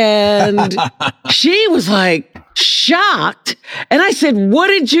 Yeah. And she was like shocked. And I said, what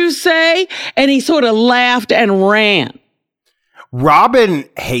did you say? And he sort of laughed and ran. Robin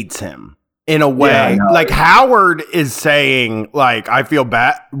hates him in a way. Like Howard is saying, like, I feel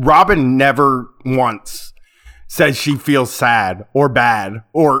bad. Robin never once says she feels sad or bad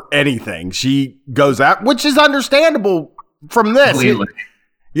or anything. She goes out, which is understandable from this. Completely.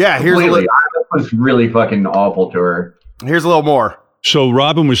 That was really fucking awful to her. Here's a little more. So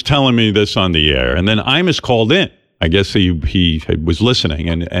Robin was telling me this on the air, and then Imus called in. I guess he was listening,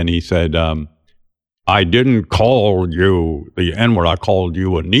 and he said, I didn't call you the N-word, I called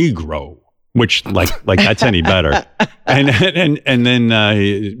you a Negro. Which, like that's any better. And then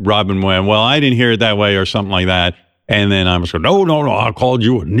Robin went, well, I didn't hear it that way or something like that. And then I was going, no, I called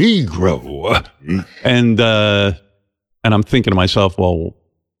you a Negro. And I'm thinking to myself, well,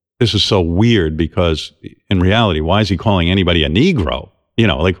 this is so weird because in reality, why is he calling anybody a Negro?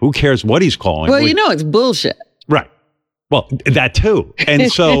 Who cares what he's calling? Well, it's bullshit. Right. Well, that too. And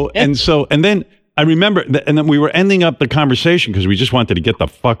then I remember, and then we were ending up the conversation because we just wanted to get the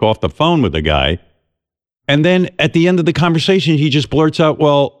fuck off the phone with the guy. And then at the end of the conversation, he just blurts out,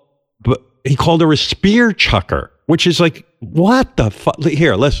 well, but he called her a spear chucker, which is like, what the fuck?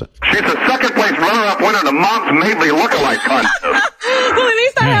 Here, listen. She's a second-place runner-up winner, the Mom's Mabley lookalike contest. Well, at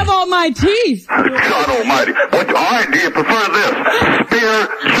least I have all my teeth. God almighty. All right, do you prefer this? Spear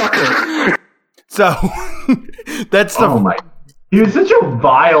chucker. So, that's the... Oh, my... He was such a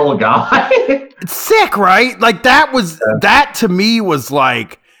vile guy. It's sick, right? Like that to me was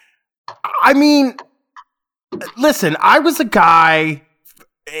like, I mean, listen, I was a guy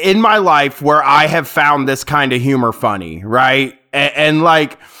in my life where I have found this kind of humor funny, right? And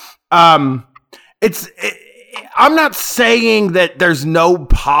like, I'm not saying that there's no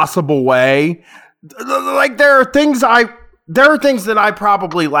possible way. Like there are things that I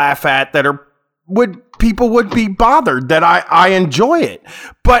probably laugh at that people would be bothered that I enjoy it.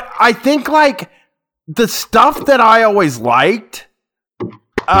 But I think like the stuff that I always liked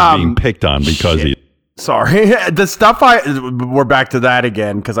being picked on because sorry. The stuff we're back to that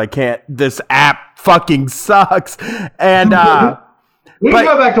again because I can't, this app fucking sucks. And we can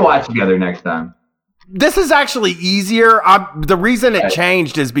go back to watch together next time. This is actually easier. The reason it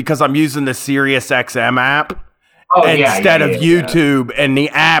changed is because I'm using the SiriusXM app. Instead of YouTube, and the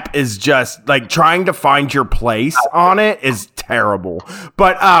app is just like trying to find your place on it is terrible.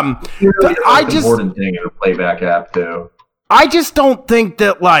 But I just important thing in a playback app too. I just don't think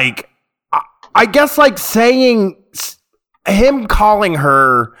that like I guess like saying him calling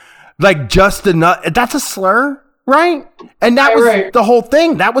her like just a nut, that's a slur, right? And that was the whole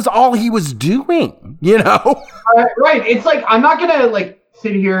thing. That was all he was doing, Right. It's like I'm not gonna like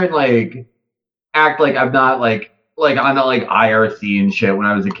sit here and like act like I'm not like I'm not like IRC and shit when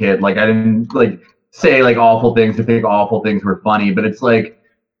I was a kid. Like I didn't like say like awful things to think awful things were funny, but it's like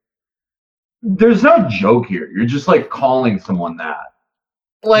there's no joke here. You're just like calling someone that.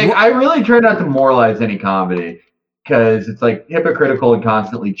 Like I really try not to moralize any comedy because it's like hypocritical and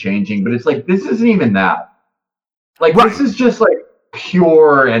constantly changing, but it's like this isn't even that. Like this is just like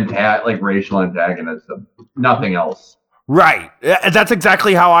pure like racial antagonism. Nothing else. Right. That's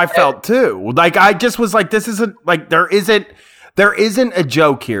exactly how I felt too. Like I just was like, this isn't like there isn't a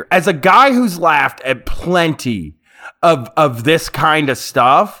joke here. As a guy who's laughed at plenty of this kind of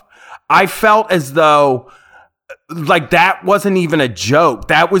stuff, I felt as though like that wasn't even a joke.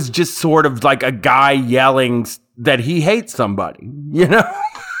 That was just sort of like a guy yelling that he hates somebody, you know?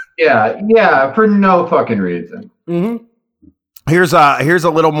 Yeah, for no fucking reason. Mm-hmm. Here's a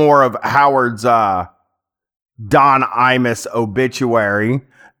little more of Howard's Don Imus obituary.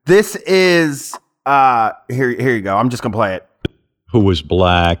 This is here you go. I'm just gonna play it. Who was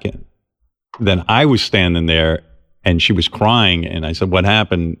black, and then I was standing there, and she was crying, and I said, "What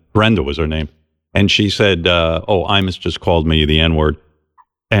happened?" Brenda was her name, and she said, "Oh, Imus just called me the N-word,"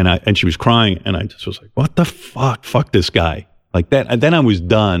 and she was crying, and I just was like, "What the fuck? Fuck this guy!" Like that. And then I was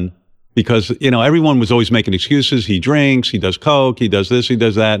done because everyone was always making excuses. He drinks, he does coke, he does this, he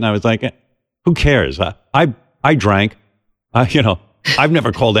does that, and I was like, "Who cares?" I drank. I've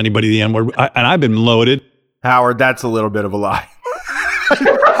never called anybody the N-word, and I've been loaded. Howard, that's a little bit of a lie.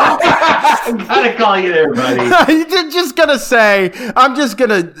 I'm gotta call you there, buddy. You're just gonna say,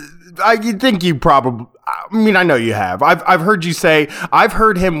 you think you probably, I mean, I know you have. I've heard you say, I've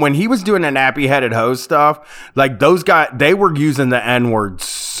heard him when he was doing the nappy headed host stuff, like those guys, they were using the N-word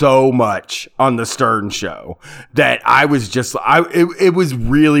so much on the Stern show that I was just, it was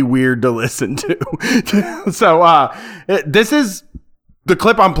really weird to listen to. So, this is the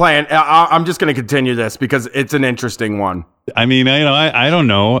clip I'm playing. I'm just going to continue this because it's an interesting one. I mean, I don't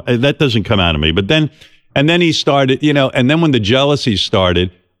know. That doesn't come out of me. But then he started, and then when the jealousy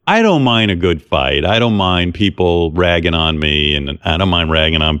started, I don't mind a good fight. I don't mind people ragging on me, and I don't mind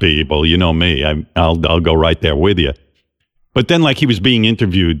ragging on people. You know me. I'll go right there with you. But then, like, he was being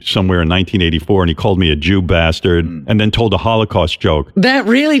interviewed somewhere in 1984, and he called me a Jew bastard, and then told a Holocaust joke. That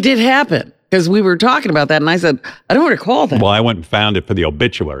really did happen, because we were talking about that, and I said, I don't recall that. Well, I went and found it for the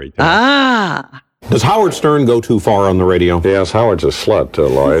obituary, too. Ah. Does Howard Stern go too far on the radio? Yes, Howard's a slut,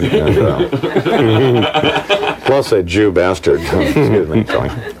 Lloyd. And, plus a Jew bastard. Excuse me,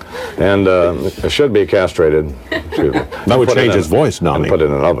 Tony. And should be castrated. Excuse me. That would change his voice, and put it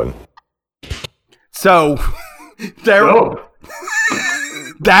in an oven. So,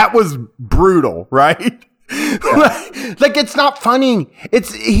 that was brutal, right? Like it's not funny.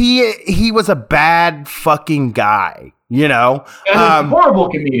 It's he was a bad fucking guy, And a horrible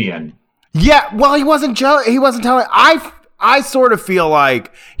comedian. Yeah, well, he wasn't telling. I sort of feel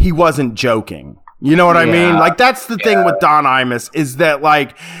like he wasn't joking. You know what I mean? Like that's the thing with Don Imus is that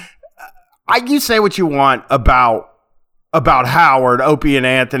like you say what you want about Howard, Opie, and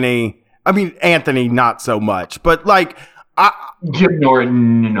Anthony. I mean, Anthony not so much, but like Jim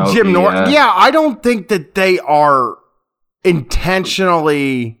Norton. Jim Norton. Yeah, I don't think that they are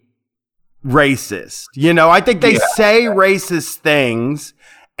intentionally racist. I think they say racist things.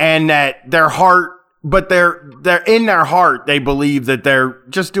 And that their heart, but they're in their heart, they believe that they're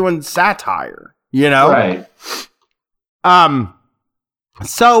just doing satire, Right.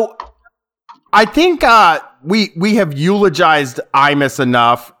 So I think we have eulogized Imus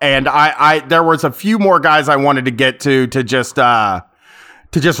enough, and I there was a few more guys I wanted to get to just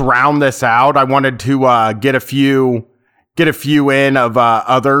round this out. I wanted to get a few in of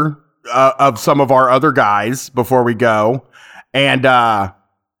of some of our other guys before we go, and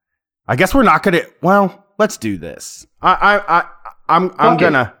I guess we're not gonna. Well, let's do this. I'm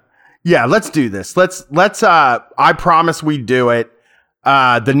gonna. Yeah, let's do this. Let's. I promise we do it.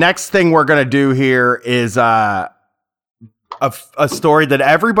 The next thing we're gonna do here is a story that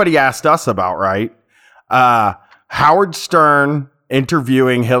everybody asked us about, right? Howard Stern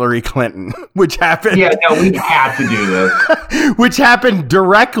interviewing Hillary Clinton, which happened. Yeah, no, we had to do this. Which happened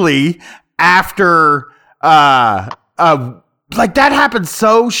directly after. Like that happened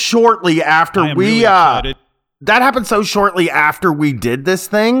so shortly after that happened so shortly after we did this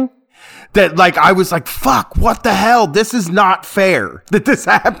thing that like I was like, fuck, what the hell? This is not fair that this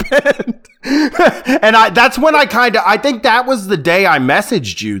happened. And that's when I think that was the day I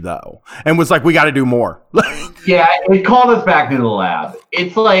messaged you though and was like, we got to do more. Yeah, it called us back to the lab.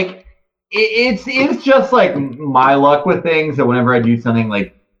 It's like it's just like my luck with things that whenever I do something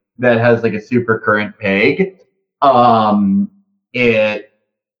like that has like a super current peg,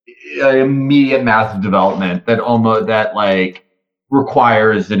 immediate massive development that like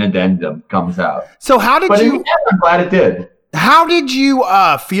requires an addendum comes out. So how did you? I'm glad it did. How did you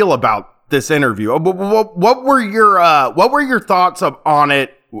feel about this interview? What were your thoughts on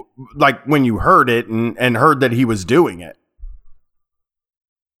it? Like when you heard it and heard that he was doing it?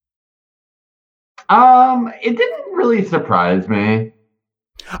 It didn't really surprise me.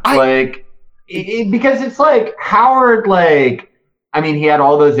 Because it's like Howard, like, I mean, he had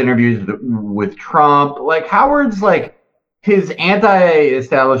all those interviews with Trump. Like Howard's like his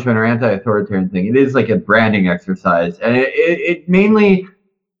anti-establishment or anti-authoritarian thing. It is like a branding exercise, and it mainly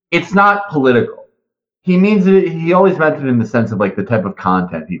it's not political. he means it. He always meant it in the sense of like the type of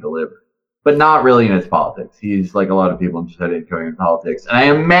content he delivered, but not really in his politics. He's like a lot of people interested in going in politics, and I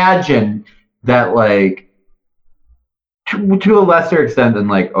imagine that like to a lesser extent than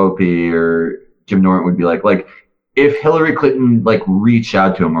like Opie or Jim Norton would be like if Hillary Clinton like reached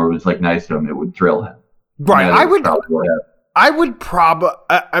out to him or was like nice to him, it would thrill him. Right. I would probably,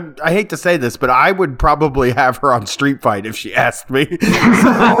 I hate to say this, but I would probably have her on Street Fight if she asked me. It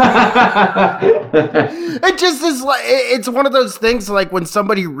just is like, it's one of those things like when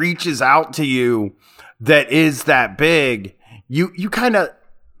somebody reaches out to you that is that big, you kind of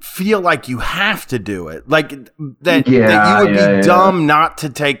feel like you have to do it. Like that you would be dumb not to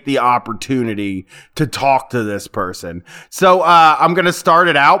take the opportunity to talk to this person. So I'm going to start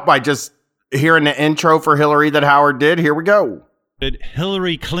it out by just hearing the intro for Hillary that Howard did. Here we go.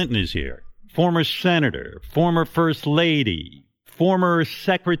 Hillary Clinton is here. Former senator, former first lady, former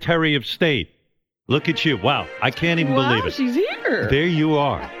secretary of state. Look at you. Wow. I can't even believe it. She's here. There you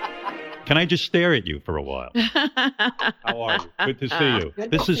are. Can I just stare at you for a while? How are you? Good to see you.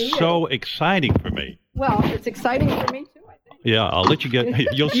 This is so exciting for me. Well, it's exciting for me too, I think. Yeah, I'll let you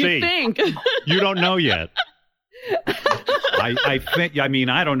get, you'll see. You think? You don't know yet. I think, I mean,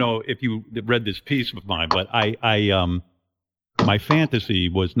 I don't know if you read this piece of mine, but my fantasy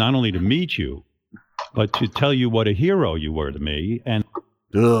was not only to meet you, but to tell you what a hero you were to me. And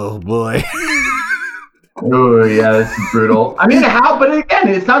oh boy. Oh yeah, this is brutal. I mean, but again,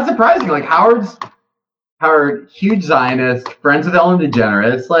 it's not surprising. Like Howard, huge Zionist, friends with Ellen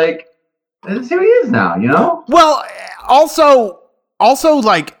DeGeneres. Like, that's who he is now. You know. Well, also,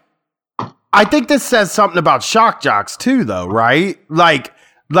 like, I think this says something about shock jocks too, though, right? Like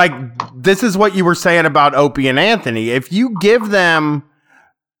this is what you were saying about Opie and Anthony. If you give them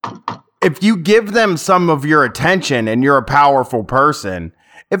some of your attention and you're a powerful person,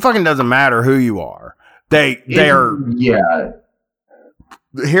 it fucking doesn't matter who you are. Opie and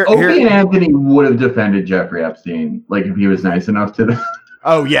Anthony would have defended Jeffrey Epstein, like if he was nice enough to them.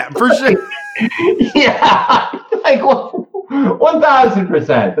 Oh yeah, for sure. Yeah, like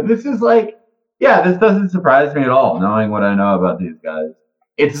 1,000%. But this is like, yeah, this doesn't surprise me at all, knowing what I know about these guys.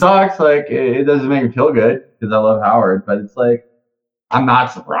 It sucks, like it doesn't make me feel good because I love Howard, but it's like I'm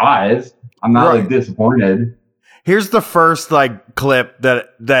not surprised. I'm not like disappointed. Here's the first like clip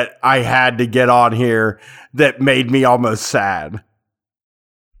that I had to get on here that made me almost sad.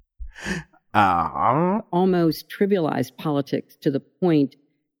 Almost trivialized politics to the point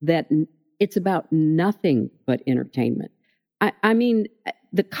that it's about nothing but entertainment. I mean,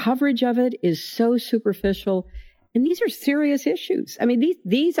 the coverage of it is so superficial, and these are serious issues. I mean,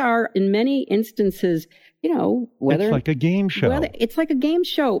 these are in many instances, you know, whether it's like a game show. It's like a game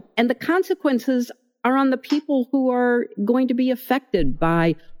show, and the consequences are on the people who are going to be affected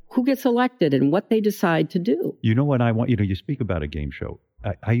by who gets elected and what they decide to do. You know what I want? You know, you speak about a game show.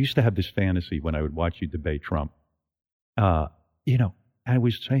 I used to have this fantasy when I would watch you debate Trump. You know, I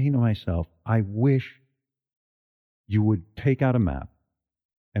was saying to myself, I wish you would take out a map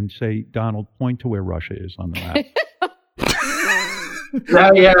and say, Donald, point to where Russia is on the map.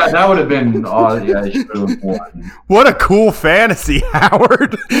 That would have been what a cool fantasy,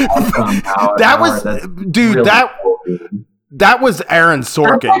 Howard. Awesome, Howard. That was, dude, really that was Aaron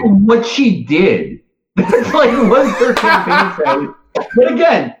Sorkin. That's like what she did. That's like what her campaign said. But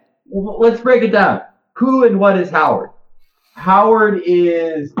again, let's break it down. Who and what is Howard? Howard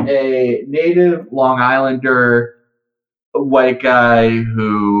is a native Long Islander, a white guy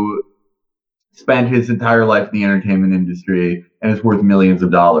who spent his entire life in the entertainment industry and is worth millions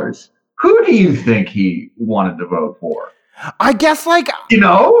of dollars. Who do you think he wanted to vote for? I guess, like, you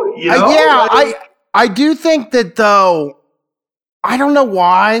know? Yeah, I do think that, though, I don't know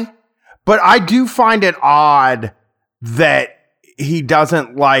why, but I do find it odd that he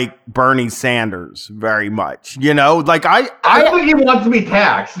doesn't like Bernie Sanders very much, you know? Like, I think he wants to be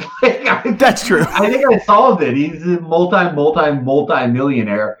taxed. That's true. I think I solved it. He's a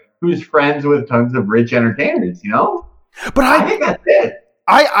multi-millionaire who's friends with tons of rich entertainers, you know? But I think that's it.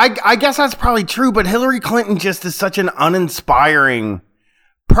 I guess that's probably true, but Hillary Clinton just is such an uninspiring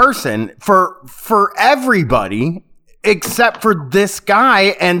person for everybody except for this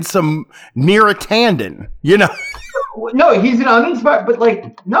guy and some Neera Tanden, you know? No, he's an uninspired, but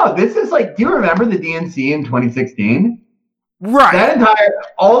like, no, this is like, do you remember the DNC in 2016? Right. That entire,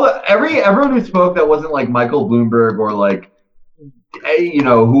 everyone who spoke that wasn't like Michael Bloomberg or like, you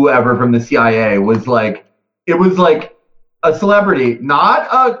know, whoever from the CIA was like, it was like a celebrity, not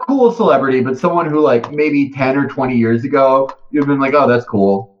a cool celebrity, but someone who like maybe 10 or 20 years ago, you've been like, oh, that's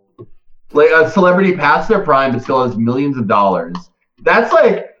cool. Like a celebrity past their prime but still has millions of dollars. That's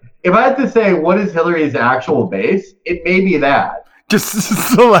like, if I had to say what is Hillary's actual base, it may be that. Just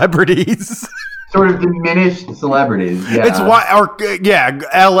celebrities. Sort of diminished celebrities. Yeah. It's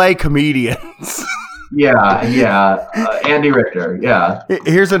LA comedians. Yeah. Andy Richter. Yeah.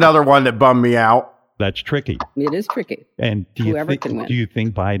 Here's another one that bummed me out. That's tricky. It is tricky. And do Whoever can win. you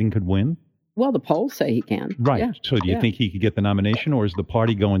think Biden could win? Well, the polls say he can. Right. Yeah. So do you think he could get the nomination, or is the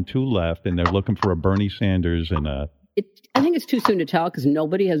party going too left and they're looking for a Bernie Sanders and a... I think it's too soon to tell because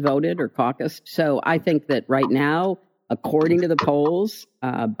nobody has voted or caucused. So I think that right now, according to the polls,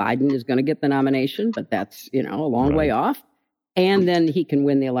 Biden is going to get the nomination, but that's, a long way off. And then he can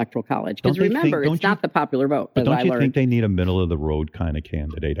win the Electoral College. Because remember, it's not the popular vote. But don't you think they need a middle-of-the-road kind of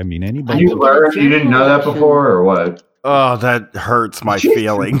candidate? I mean, anybody... You didn't know that before, or what? Oh, that hurts my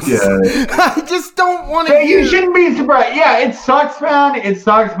feelings. Yeah. I just don't want to. You shouldn't be surprised. Yeah, it sucks, man. It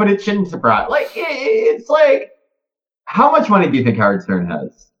sucks, but it shouldn't surprise. Like, it's like, how much money do you think Howard Stern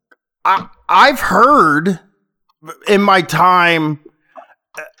has? I've heard in my time.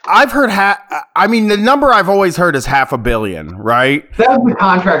 I've heard the number I've always heard is $500 million, right? That was the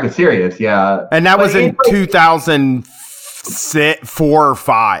contract with Sirius, yeah. And that was in 2004 or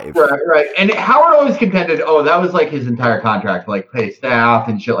 5. Right. And Howard always contended, that was like his entire contract, like pay staff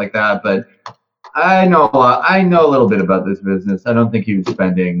and shit like that. But I know a little bit about this business. I don't think he was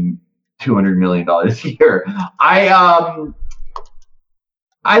spending $200 million a year. I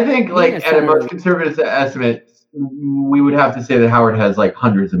think, like, at a most conservative estimate, we would have to say that Howard has like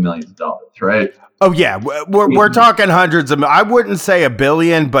hundreds of millions of dollars, right? Oh yeah, we're talking hundreds of. I wouldn't say $1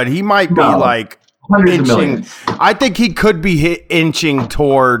 billion, but he might be like hundreds of millions. I think he could be inching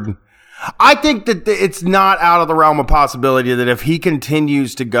toward. I think that it's not out of the realm of possibility that if he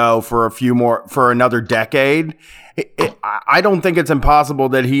continues to go for another decade, I don't think it's impossible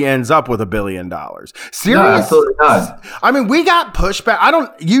that he ends up with $1 billion. Seriously, no, absolutely not. I mean, we got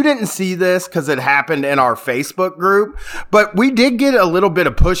pushback. You didn't see this because it happened in our Facebook group, but we did get a little bit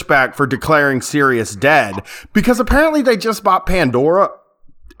of pushback for declaring Sirius dead because apparently they just bought Pandora,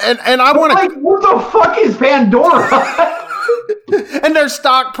 and I want to. What the fuck is Pandora? And their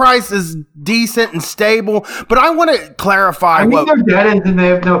stock price is decent and stable, but I want to clarify. They're dead and they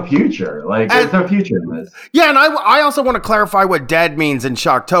have no future. Like, there's no future in this. Yeah, and I also want to clarify what dead means in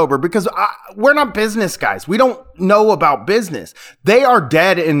Shocktober because we're not business guys. We don't know about business. They are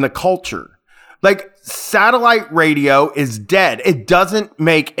dead in the culture. Like, satellite radio is dead. It doesn't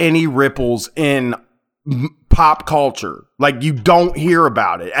make any ripples in pop culture. Like, you don't hear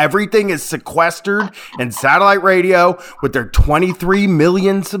about it. Everything is sequestered in satellite radio with their 23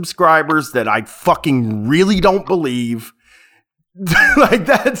 million subscribers that I fucking really don't believe. Like,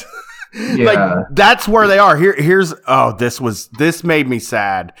 that's that's where they are. This made me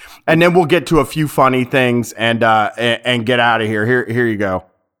sad. And then we'll get to a few funny things and get out of here. Here you go.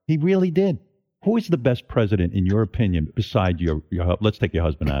 He really did. Who is the best president in your opinion beside your let's take your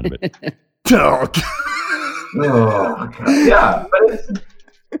husband out of it. Yeah, but it's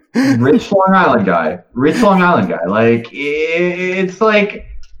rich Long Island guy. Like, it's like,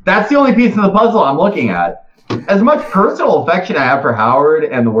 that's the only piece of the puzzle I'm looking at. As much personal affection I have for Howard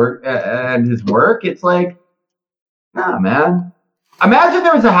and the work and his work, it's like, nah, man. Imagine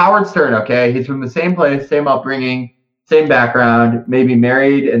there was a Howard Stern, okay? He's from the same place, same upbringing, same background, maybe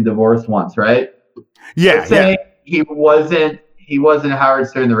married and divorced once, right? Yeah. Let's say he wasn't Howard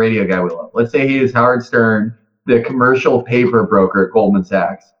Stern, the radio guy we love. Let's say he is Howard Stern, the commercial paper broker at Goldman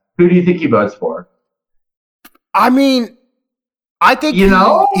Sachs. Who do you think he votes for? I mean, I think he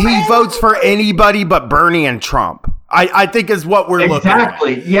votes for anybody but Bernie and Trump. I think is what we're looking at.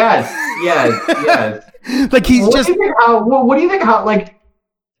 Exactly. Yes. Like, he's what do you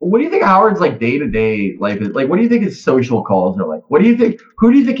think Howard's like day-to-day life is like? What do you think his social calls are like? Who do you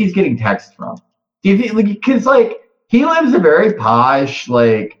think he's getting texts from? Do you think, like, because like he lives a very posh,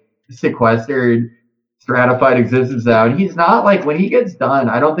 like, sequestered, stratified existence now, and he's not like, when he gets done,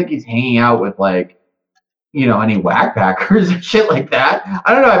 I don't think he's hanging out with like, any whack packers or shit like that.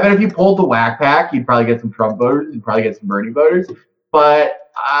 I don't know. I bet if you pulled the whack pack, you'd probably get some Trump voters, you'd probably get some Bernie voters. But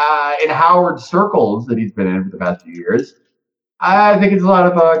in Howard's circles that he's been in for the past few years, I think it's a lot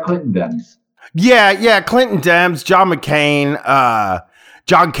of Clinton Dems. Yeah, Clinton Dems, John McCain,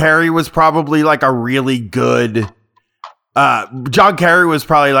 John Kerry was probably like a really good.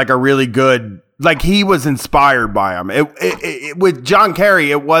 Like, he was inspired by him. With John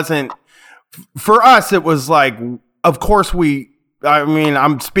Kerry, it wasn't, for us, it was like, of course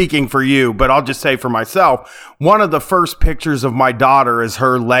I'm speaking for you, but I'll just say for myself, one of the first pictures of my daughter is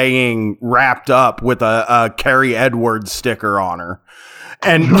her laying wrapped up with a Carrie Edwards sticker on her.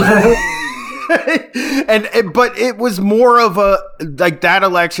 And But it was more of a, like, that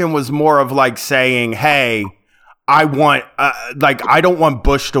election was more of like saying, hey, I want, I don't want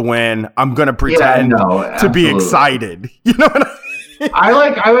Bush to win. I'm going to pretend to be excited. You know what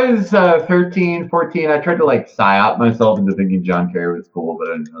I was 13, 14. I tried to like psyop myself into thinking John Kerry was cool, but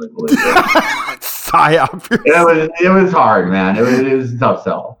I didn't really believe it. Psyop. It was hard, man. It was a tough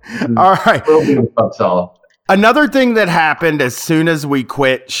sell. All right. A little bit of a tough sell. Another thing that happened as soon as we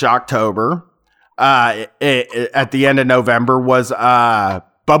quit Shocktober at the end of November was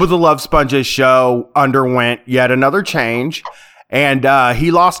Bubba the Love Sponge's show underwent yet another change, and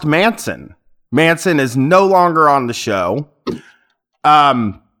he lost Manson. Manson is no longer on the show.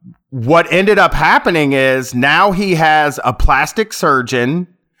 What ended up happening is now he has a plastic surgeon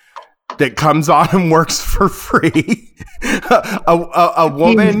that comes on and works for free. a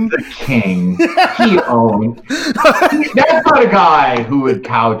woman. He's the king. He owns. That's not a guy who would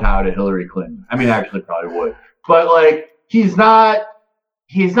kowtow to Hillary Clinton. I mean, actually, probably would. But like, he's not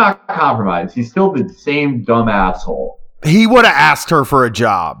compromised. He's still the same dumb asshole. He would have asked her for a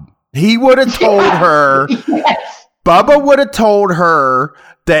job. He would have told her. Yes. Bubba would have told her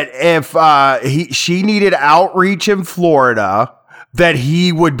that if she needed outreach in Florida, that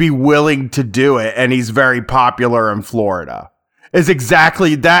he would be willing to do it, and he's very popular in Florida. Is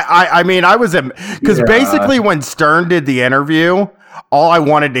exactly that. I mean, I was because basically when Stern did the interview, all I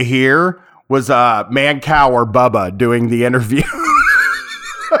wanted to hear was Mancow or Bubba doing the interview.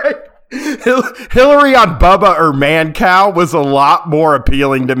 Hillary on Bubba or Mancow was a lot more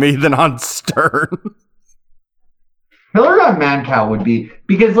appealing to me than on Stern. Hillary on Mancow would be,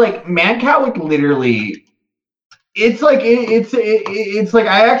 because like Mancow would literally, it's like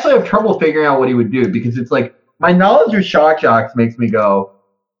I actually have trouble figuring out what he would do, because it's like my knowledge of shock jocks makes me go,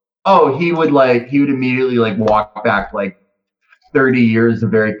 oh, he would immediately like walk back like 30 years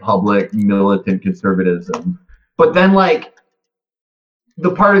of very public militant conservatism. But then like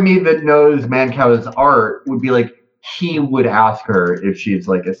the part of me that knows Mancow's art would be like, he would ask her if she's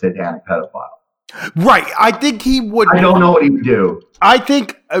like a satanic pedophile. Right. I think he would. I don't know what he would do. I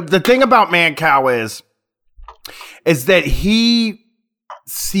think the thing about Mancow is that he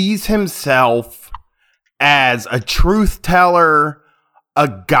sees himself as a truth teller,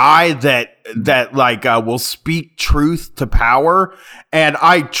 a guy that like will speak truth to power. And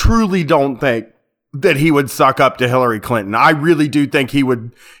I truly don't think that he would suck up to Hillary Clinton. I really do think he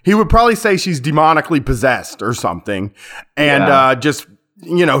would probably say she's demonically possessed or something. And just,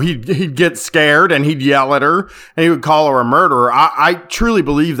 you know, he'd get scared and he'd yell at her and he would call her a murderer. I truly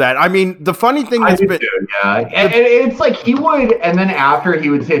believe that. I mean, the funny thing that's been, and it's like he would, and then after he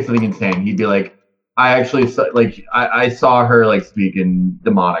would say something insane, he'd be like, I actually saw, like, I saw her like speak in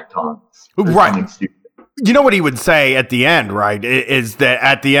demonic tongues. Right. You know what he would say at the end, right? Is that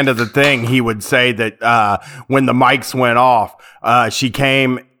at the end of the thing, he would say that when the mics went off, she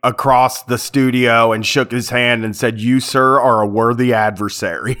came across the studio and shook his hand and said, "You, sir, are a worthy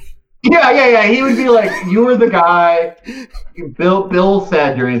adversary." Yeah. He would be like, "You were the guy." Bill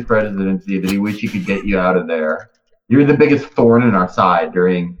said during his presidency that he wished he could get you out of there. You're the biggest thorn in our side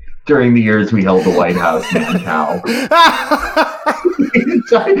during the years we held the White House, Mancow.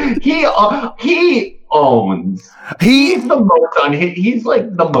 He owns. He's the most unhinged. He's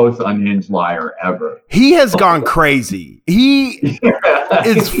like the most unhinged liar ever. He has gone crazy. He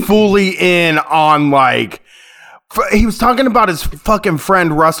is fully in on, like, he was talking about his fucking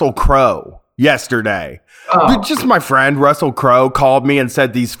friend Russell Crowe yesterday. Just my friend Russell Crowe called me and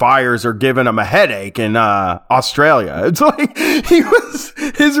said these fires are giving him a headache in Australia. It's like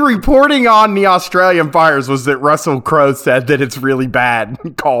his reporting on the Australian fires was that Russell Crowe said that it's really bad.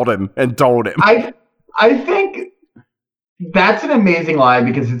 He called him and told him. I think that's an amazing lie,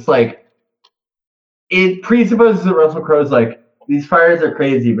 because it's like, it presupposes that Russell Crowe's like, these fires are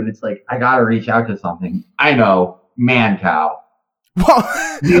crazy, but it's like, I gotta reach out to something. I know, Mancow. Well,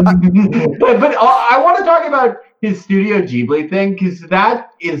 but I want to talk about his Studio Ghibli thing, because that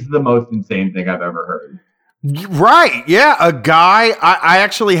is the most insane thing I've ever heard. Right? Yeah, a guy. I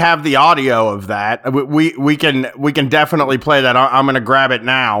actually have the audio of that. We can definitely play that. I'm gonna grab it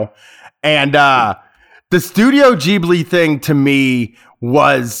now. And the Studio Ghibli thing to me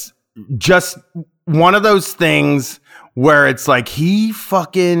was just one of those things where it's like,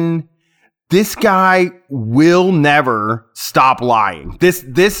 this guy will never stop lying. This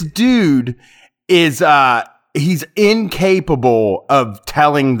dude is he's incapable of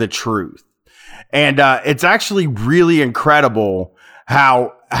telling the truth. And it's actually really incredible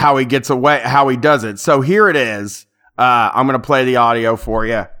how he gets away, how he does it. So here it is. I'm going to play the audio for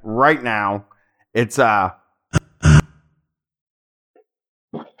you right now. It's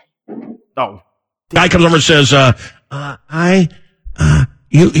Oh. Guy comes over and says,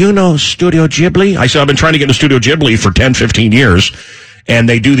 you know Studio Ghibli? I said, I've been trying to get into Studio Ghibli for 10, 15 years. And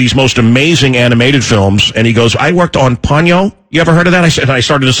they do these most amazing animated films. And he goes, I worked on Ponyo. You ever heard of that? I said, and I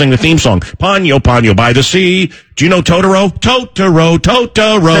started to sing the theme song. Ponyo, Ponyo by the sea. Do you know Totoro? Totoro.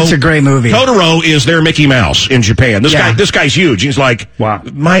 That's a great movie. Totoro is their Mickey Mouse in Japan. This guy's huge. He's like, wow,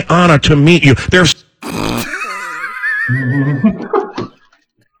 my honor to meet you. There's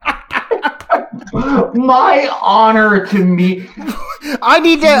my honor to meet.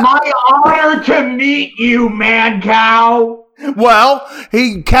 My honor to meet you, man cow. Well,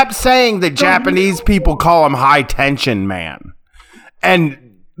 he kept saying that Japanese people call him high tension man.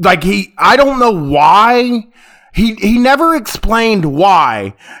 And like I don't know why. He never explained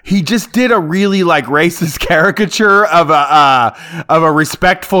why. He just did a really like racist caricature of a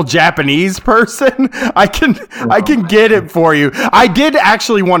respectful Japanese person. I can get it for you. I did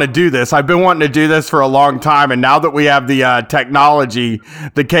actually want to do this. I've been wanting to do this for a long time, and now that we have the technology,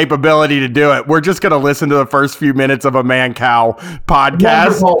 the capability to do it, we're just going to listen to the first few minutes of a Man Cow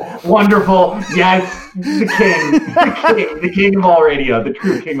podcast. Wonderful. Yes, the king of all radio, the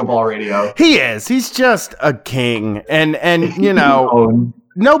true king of all radio. He is. He's just a king. And you know,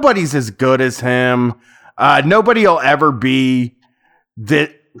 nobody's as good as him. Nobody will ever be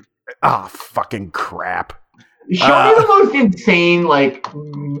that. Oh, fucking crap. Show me the most insane, like,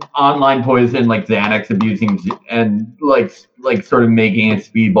 online poison, like Xanax abusing and like sort of making a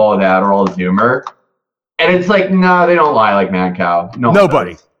speedball with Adderall Zoomer. And it's like, no, they don't lie like Man Cow.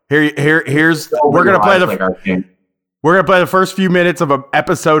 Nobody. Here's we're gonna play we're gonna play the first few minutes of an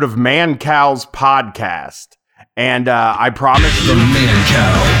episode of Man Cow's podcast. And I promise the Man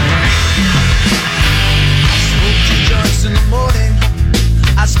Cow. I smoked 2 joints in the morning.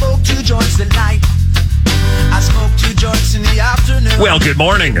 I smoked 2 joints at night. I smoked 2 joints in the afternoon. Well, good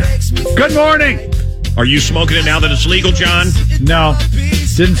morning. Good morning. Are you smoking it now that it's legal, John? No.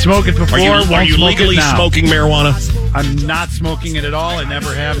 Didn't smoke it before. Are you legally smoking marijuana? I'm not smoking it at all. I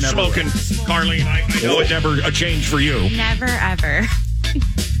never have. Never smoking, Carly. I know it never a change for you. Never, ever.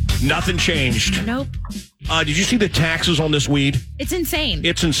 Nothing changed. Nope. Did you see the taxes on this weed? It's insane.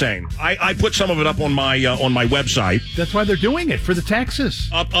 It's insane. I put some of it up on my website. That's why they're doing it, for the taxes.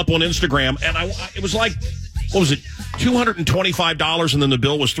 Up on Instagram, and it was like, what was it, $225, and then the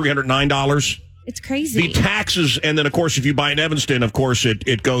bill was $309. It's crazy. The taxes, and then of course, if you buy in Evanston, of course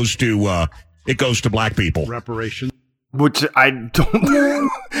it goes to black people. Reparations. Which I don't know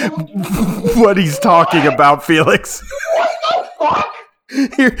what he's talking about, Felix. What the fuck?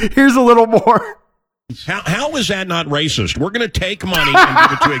 Here's a little more. How is that not racist? We're going to take money and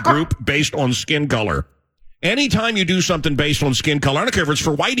give it to a group based on skin color. Anytime you do something based on skin color, I don't care if it's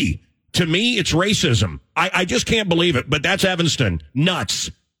for whitey. To me, it's racism. I just can't believe it. But that's Evanston. Nuts.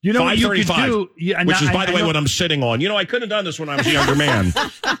 You know what you could do? Which is, by the way, what I'm sitting on. You know, I couldn't have done this when I was a younger man.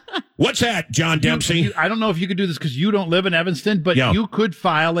 What's that, John Dempsey? I don't know if you could do this because you don't live in Evanston, but you could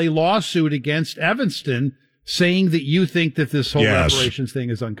file a lawsuit against Evanston saying that you think that this whole reparations thing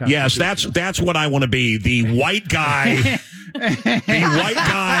is unconstitutional. Yes, that's what I want to be. The white guy.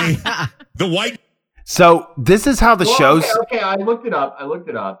 The white. So this is how the show's. Okay, I looked it up.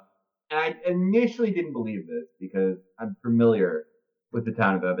 And I initially didn't believe this because I'm familiar with the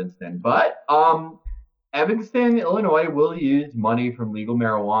town of Evanston. But Evanston, Illinois will use money from legal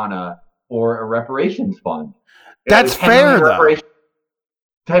marijuana for a reparations fund. That's fair, though.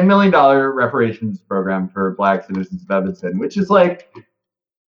 $10 million reparations program for black citizens of Evanston, which is like,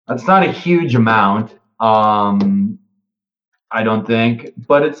 that's not a huge amount, I don't think.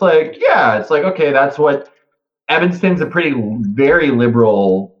 But it's like, okay, that's what, Evanston's a very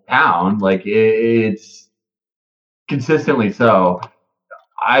liberal town. Like, it's consistently so.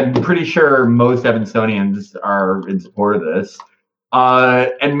 I'm pretty sure most Evansonians are in support of this.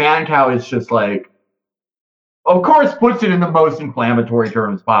 And Man Cow is just like, of course, puts it in the most inflammatory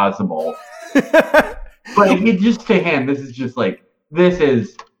terms possible. But just to him, this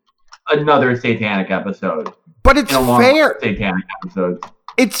is another satanic episode. But it's fair. Satanic episodes.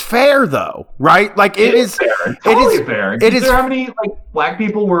 It's fair, though, right? Like it is fair. Totally fair. It is. How many black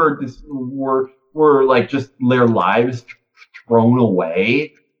people were like just their lives thrown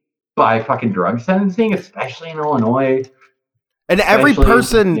away by fucking drug sentencing, especially in Illinois? And every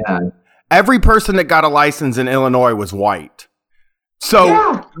person that got a license in Illinois was white.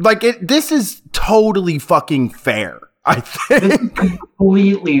 So, this is totally fucking fair, I think. This is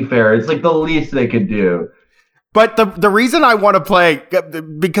completely fair. It's like the least they could do. But the reason I want to play,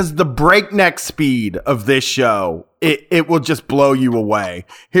 because the breakneck speed of this show, it will just blow you away.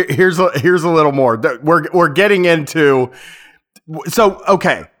 Here's a little more. We're getting into. So,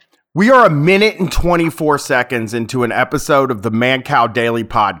 okay. We are 1 minute and 24 seconds into an episode of the Man Cow Daily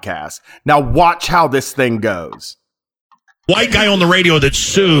Podcast. Now watch how this thing goes. White guy on the radio that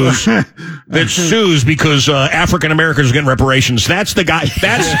sues because African Americans are getting reparations. That's the guy.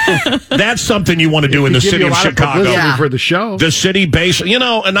 That's something you want to do in the city of Chicago for the show. The city base, and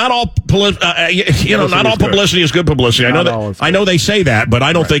not all publicity is good publicity. I know they say that, but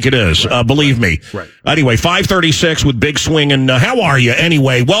I don't think it is. Believe me. Right. Anyway, 5:36 with Big Swing, and how are you?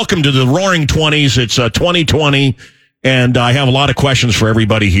 Anyway, welcome to the Roaring 20s. It's 2020. And I have a lot of questions for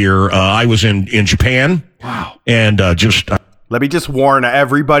everybody here. I was in Japan. Wow. And let me just warn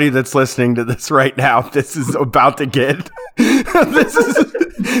everybody that's listening to this right now. This is about to get this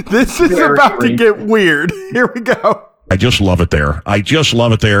is about to get weird. Here we go. I just love it there.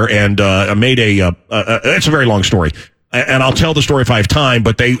 And I made it's a very long story. And I'll tell the story if I have time,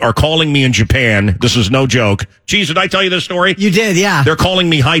 but they are calling me in Japan. This is no joke. Geez, did I tell you this story? You did, yeah. They're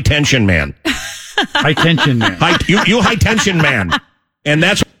calling me High Tension Man. High tension man. You high tension man. And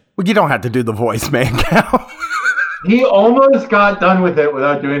that's... Well, you don't have to do the voice, Man Cow. He almost got done with it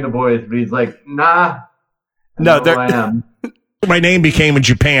without doing the voice, but he's like, nah. No, I am. My name became in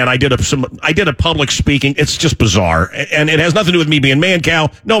Japan. I did a public speaking. It's just bizarre. And it has nothing to do with me being Man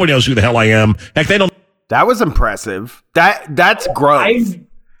Cow. Nobody knows who the hell I am. Heck, they don't... That was impressive. That's gross.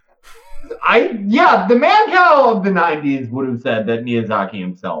 Yeah, the Man Cow of the 90s would have said that Miyazaki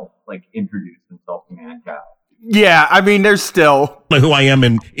himself introduced himself to Man Cow. Yeah, I mean, there's still who I am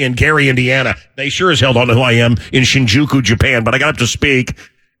in Gary, Indiana. They sure as hell don't know who I am in Shinjuku, Japan. But I got up to speak,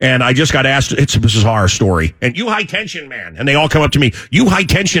 and I just got asked. It's a bizarre story. And you high tension man, and they all come up to me. You high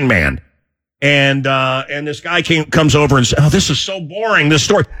tension man, and this guy comes over and says, "Oh, this is so boring. This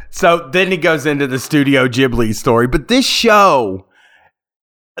story." So then he goes into the Studio Ghibli story, but this show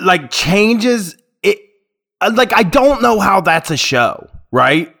changes it. I don't know how that's a show.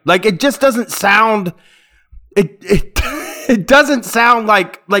 Right? It just doesn't sound it doesn't sound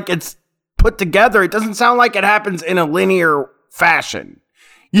like it's put together. It doesn't sound like it happens in a linear fashion.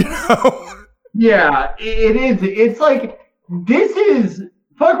 You know? Yeah, it is. It's this is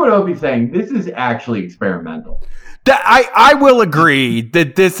fuck what Opie's saying. This is actually experimental. I will agree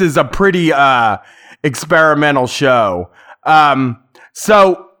that this is a pretty experimental show.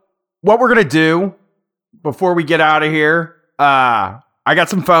 So what we're gonna do before we get out of here, I got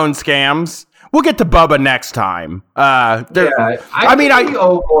some phone scams. We'll get to Bubba next time. I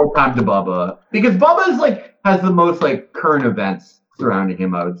owe more time to Bubba because Bubba's has the most current events surrounding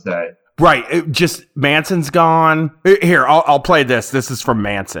him. I would say. Right. Just Manson's gone. Here, I'll play this. This is from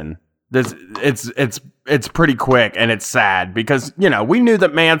Manson. It's pretty quick and it's sad because we knew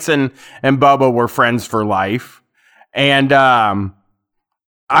that Manson and Bubba were friends for life, and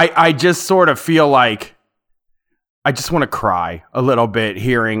I just sort of feel like. I just want to cry a little bit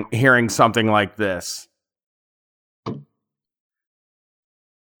hearing something like this.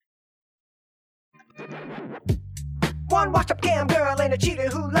 One washed up cam girl and a cheater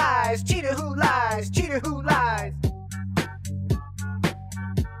who lies, cheater who lies, cheater who lies.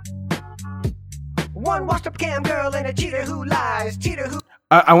 One washed up cam girl and a cheater who lies, cheater who...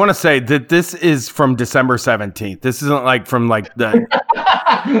 I want to say that this is from December 17th. This isn't from the...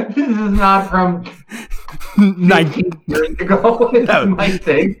 This is not from 19 years ago.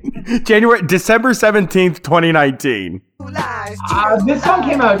 December 17th, 2019. This song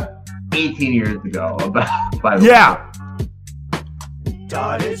came out 18 years ago. Yeah.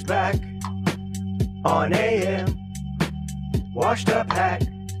 Todd is back on AM. Washed up hack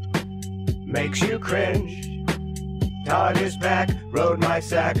makes you cringe. Todd is back, rode my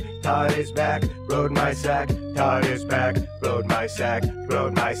sack. Todd is back, rode my sack. Todd is back, rode my sack,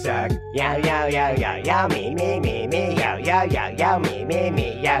 rode my sack. Yow, yow, yow, yow, yow, me, me, me, me, yow, yow, yow, yow, me, me,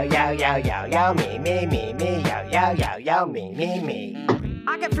 me, yow, yow, yow, yow, yow, me, me, me, me, yow, yow, yow, yow, me, me, me.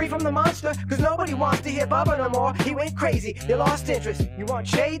 I got free from the monster, cause nobody wants to hear Bubba no more. He went crazy, they lost interest. You want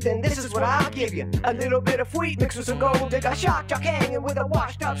shade? Then this is what I'll give you. A little bit of wheat mixed with some gold. They got shocked, jock hanging with a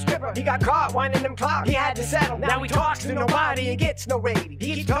washed up stripper. He got caught winding them clocks. He had to settle. Now he talks to nobody and gets no rating. He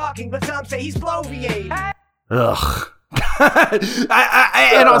keeps talking, but some say he's bloviated. Ugh.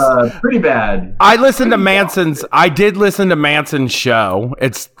 Pretty bad. I did listen to Manson's show.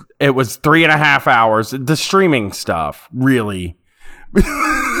 It was 3.5 hours. The streaming stuff really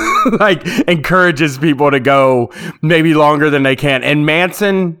encourages people to go maybe longer than they can. And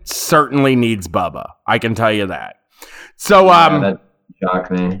Manson certainly needs Bubba. I can tell you that. So that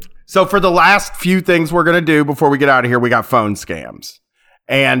shocked me. So for the last few things we're gonna do before we get out of here, we got phone scams.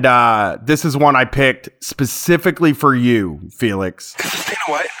 And this is one I picked specifically for you, Felix. Dana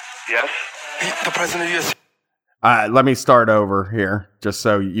White. Yes. The president of the U.S. Let me start over here, just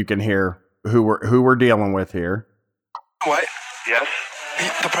so you can hear who we're dealing with here. What? Yes?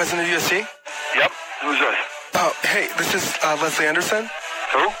 The president of USC? Yep. Who's this? Oh, hey, this is Leslie Anderson.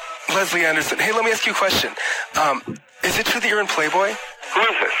 Who? Leslie Anderson. Hey, let me ask you a question. Is it true that you're in Playboy? Who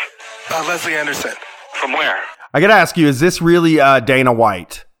is this? Leslie Anderson. From where? I gotta ask you, is this really Dana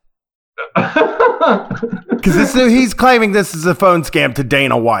White? Because he's claiming this is a phone scam to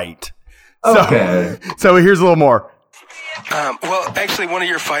Dana White. Okay. So here's a little more. Well, actually, one of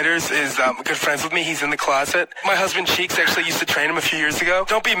your fighters is good friends with me. He's in the closet. My husband Cheeks actually used to train him a few years ago.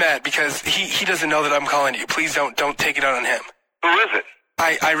 Don't be mad because he doesn't know that I'm calling you. Please don't take it out on him. Who is it?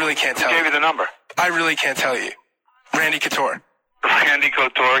 I really can't tell Who you. gave you the number? I really can't tell you. Randy Couture. Randy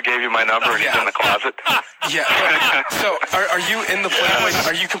Couture gave you my number and he's in the closet? Yeah. So, are you in the Playboy?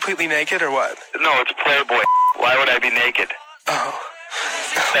 Are you completely naked or what? No, it's Playboy. Why would I be naked? Oh.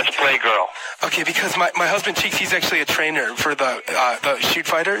 That's Playgirl. Okay, because my husband Cheeks, he's actually a trainer for the shoot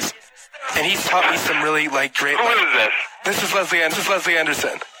fighters, and he's taught me some really great. Who is this? This is Leslie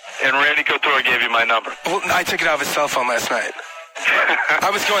Anderson. And Randy Couture gave you my number. Well, I took it off his cell phone last night. I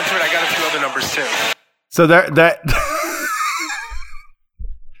was going through it. I got a few other numbers too. So that.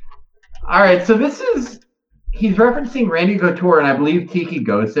 All right, so he's referencing Randy Couture and I believe Tiki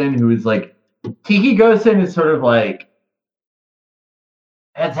Gosen, who is Tiki Gosen is sort of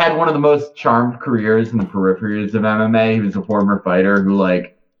has had one of the most charmed careers in the peripheries of MMA. He was a former fighter who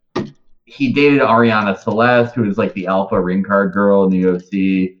he dated Ariana Celeste, who was the alpha ring card girl in the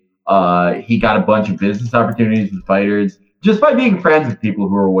UFC. He got a bunch of business opportunities with fighters just by being friends with people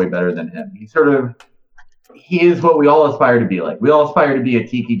who are way better than him. He is what we all aspire to be like. We all aspire to be a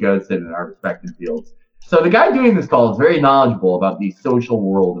Tiki Gosen in our respective fields. So the guy doing this call is very knowledgeable about the social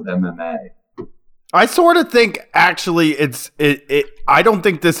world of MMA. I sort of think actually I don't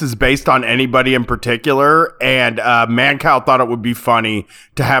think this is based on anybody in particular, and Mancow thought it would be funny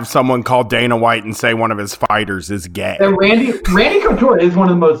to have someone call Dana White and say one of his fighters is gay. And Randy Couture is one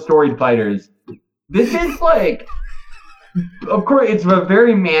of the most storied fighters. This is of course, it's a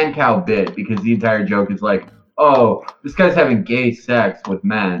very Mancow bit because the entire joke is oh, this guy's having gay sex with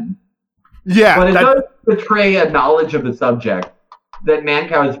men. Yeah. But it does betray a knowledge of the subject that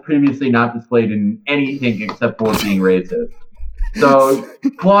Mancow has previously not displayed in anything except for being racist. So,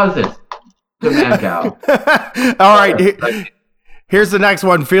 clauses to Mancow. All right. Here's the next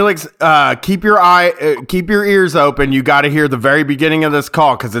one. Felix, keep your ears open. You got to hear the very beginning of this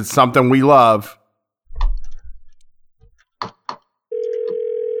call because it's something we love.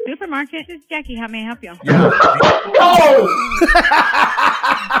 Supermarket, this is Jackie. How may I help you? No!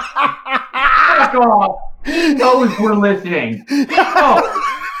 Fuck off! He knows we're listening. No!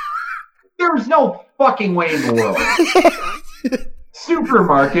 There's no fucking way in the world.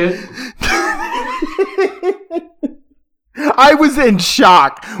 Supermarket. I was in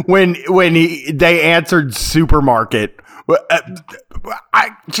shock when they answered supermarket.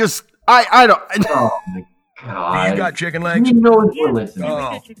 I don't. Oh my God. You got chicken legs? He knows we're listening.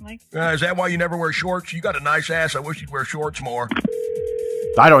 Oh. Is that why you never wear shorts? You got a nice ass. I wish you'd wear shorts more.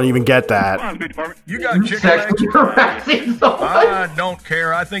 I don't even get that. You got chicken legs? I don't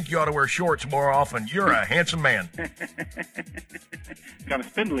care. I think you ought to wear shorts more often. You're a handsome man. Kind of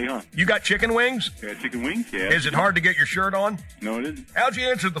spindly, huh? You got chicken wings? Yeah, chicken wings, yeah. Is it hard to get your shirt on? No, it isn't. How'd you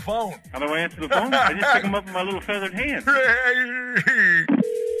answer the phone? How do I answer the phone? I just pick them up with my little feathered hand.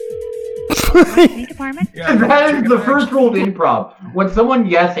 Department? Yeah, that is the first rule of improv. When someone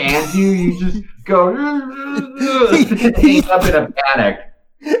yes ands you, you just go he's up in a panic.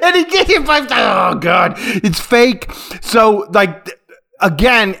 And he gave him 5 times. Oh God, it's fake. So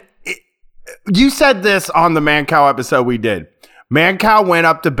again, you said this on the Mancow episode we did. Mancow went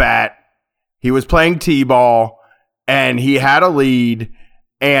up to bat. He was playing t-ball, and he had a lead,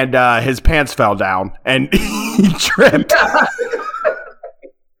 and his pants fell down, and he tripped.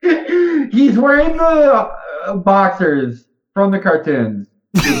 He's wearing the boxers from the cartoons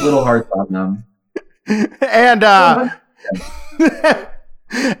with little hearts on them. And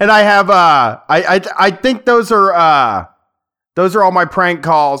and I have I think those are all my prank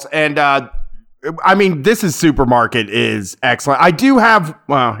calls, and I mean, this is supermarket is excellent. I do have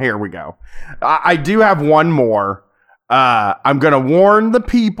here we go. I do have one more. I'm gonna warn the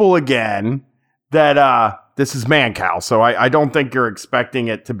people again that this is Mancow, so I don't think you're expecting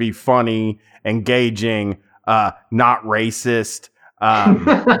it to be funny, engaging, not racist.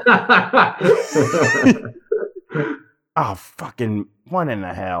 Oh, fucking what in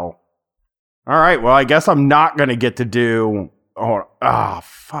the hell? All right, well, I guess I'm not gonna get to do. Oh,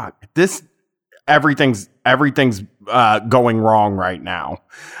 fuck! Everything's going wrong right now.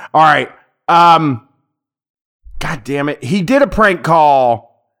 All right. God damn it. He did a prank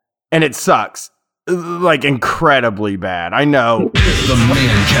call and it sucks. Like incredibly bad. I know. The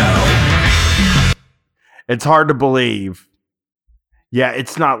Man Cow. It's hard to believe. Yeah,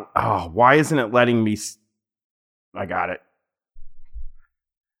 it's not. Oh, why isn't it letting me? I got it.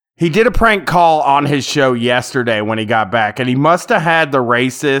 He did a prank call on his show yesterday when he got back, and he must have had the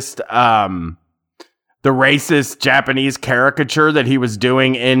racist Japanese caricature that he was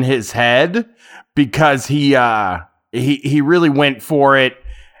doing in his head, because he really went for it,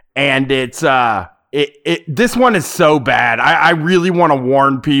 and it's this one is so bad. I really want to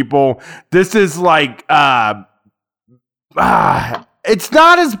warn people. This is like it's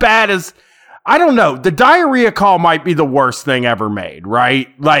not as bad as, I don't know. The diarrhea call might be the worst thing ever made, right?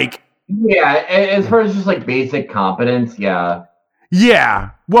 Like, yeah, as far as just like basic competence, yeah.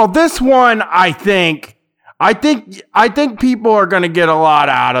 Yeah. Well, this one, I think people are going to get a lot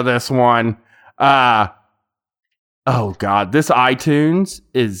out of this one. Oh God, this iTunes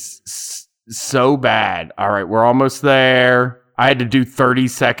is so bad. All right, we're almost there. I had to do 30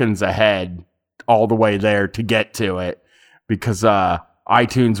 seconds ahead all the way there to get to it, because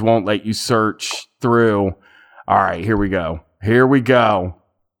iTunes won't let you search through. All right, here we go. Here we go.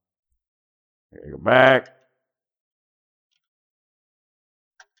 Here we go back.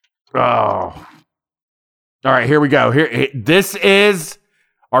 Oh. All right, here we go. This is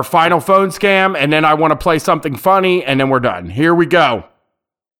our final phone scam, and then I want to play something funny, and then we're done. Here we go.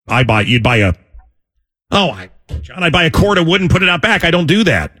 John, I'd buy a cord of wood and put it out back. I don't do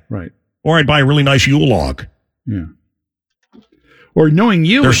that. Right. Or I'd buy a really nice Yule log. Yeah. Or knowing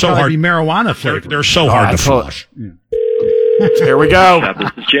you, They're would so probably hard. be marijuana flavored. They're so hard to flush. Yeah. Here we go.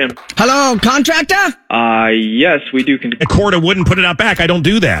 This is Jim. Hello, contractor? Yes, we do. A cord of wood and put it out back. I don't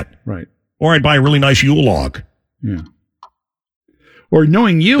do that. Right. Or I'd buy a really nice Yule log. Yeah. Or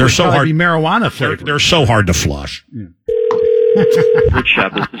knowing you, They're would so probably hard. be marijuana flavored. They're so hard to flush. Yeah. Wood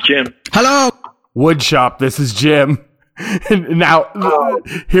shop. This is Jim. Hello. Wood shop. This is Jim. Now,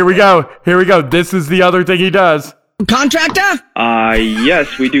 here we go. Here we go. This is the other thing he does. Contractor?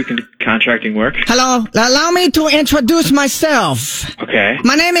 Yes, we do contracting work. Hello. Allow me to introduce myself. Okay.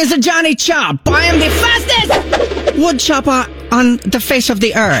 My name is Johnny Chop. I am the fastest wood chopper on the face of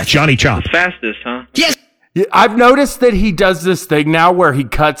the earth. Johnny Chop. Fastest, huh? Yes. Yeah, I've noticed that he does this thing now where he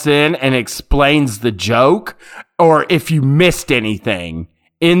cuts in and explains the joke, or if you missed anything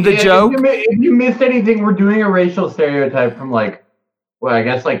in the joke. If you missed anything, we're doing a racial stereotype from like, well, I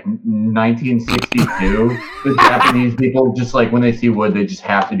guess like 1962. The Japanese people just like when they see wood, they just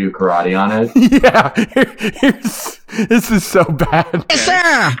have to do karate on it. Yeah, this is so bad. Yes,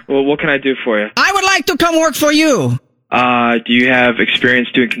 sir. Well, what can I do for you? I would like to come work for you. Do you have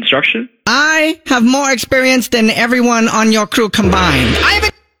experience doing construction? I have more experience than everyone on your crew combined.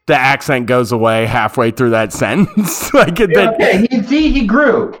 The accent goes away halfway through that sentence. Like Okay, he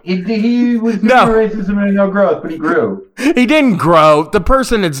grew. He was doing racism and no growth, but he grew. He didn't grow. The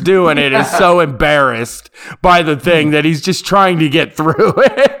person that's doing it is so embarrassed by the thing that he's just trying to get through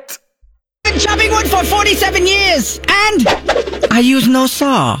it. I've been chopping wood for 47 years, and I use no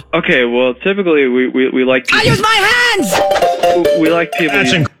saw. Okay, well, typically we like to... I use my hands! We like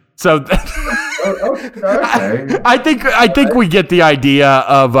people... So okay. I think we get the idea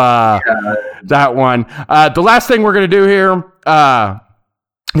of that one. The last thing we're gonna do here,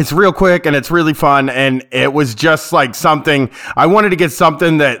 it's real quick and it's really fun, and it was just like something I wanted to get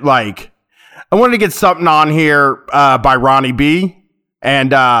something that like I wanted to get something on here by Ronnie B,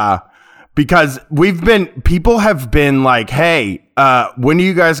 and because people have been like, hey, when are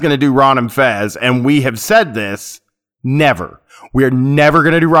you guys gonna do Ron and Fez? And we have said this, never. We are never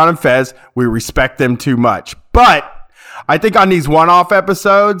going to do Ron and Fez. We respect them too much. But I think on these one-off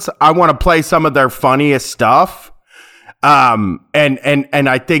episodes, I want to play some of their funniest stuff. And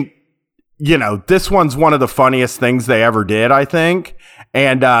I think, this one's one of the funniest things they ever did, I think.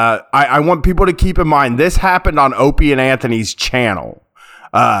 And I want people to keep in mind, this happened on Opie and Anthony's channel,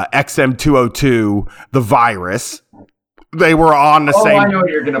 XM202, The Virus. They were on the same... Oh, I know what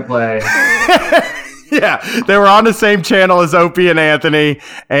you're going to play. Yeah, they were on the same channel as Opie and Anthony,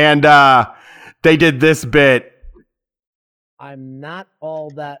 and they did this bit. I'm not all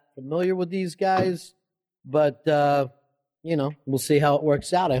that familiar with these guys, but, we'll see how it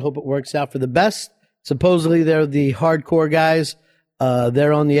works out. I hope it works out for the best. Supposedly, they're the hardcore guys.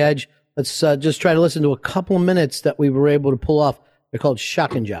 They're on the edge. Let's just try to listen to a couple of minutes that we were able to pull off. They're called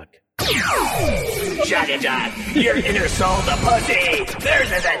Shock and Jock. Shock and Jock, your inner soul, the pussy.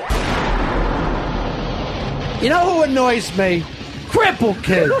 There's it. You know who annoys me? Cripple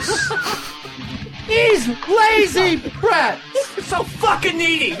kids. These lazy brats. So fucking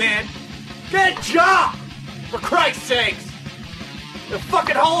needy, man. Get a job. For Christ's sakes! The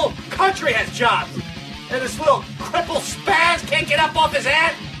fucking whole country has jobs! And this little cripple spaz can't get up off his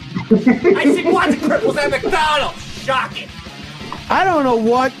head? I see lots of cripples at McDonald's! Shocking! I don't know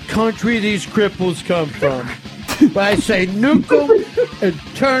what country these cripples come from, but I say nuke them and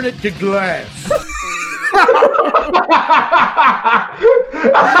turn it to glass.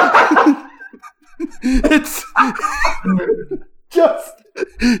 It's just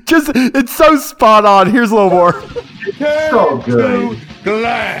it's so spot on. Here's a little more. So good.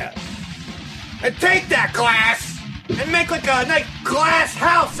 Glass! And take that glass and make like a nice glass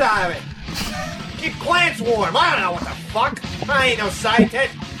house out of it! Keep plants warm. I don't know what the fuck. I ain't no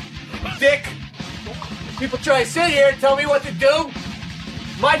scientist. Dick. People try to sit here and tell me what to do.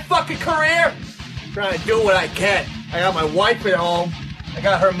 My fucking career. I'm trying to do what I can. I got my wife at home. I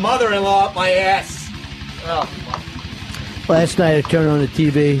got her mother-in-law up my ass. Oh, fuck. Last night I turned on the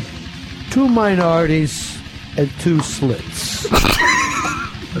TV. 2 minorities and 2 slits.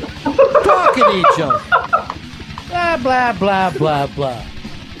 Talking to each other. Blah, blah, blah, blah, blah.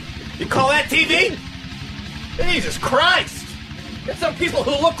 You call that TV? Jesus Christ! There's some people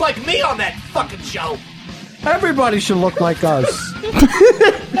who look like me on that fucking show. Everybody should look like us.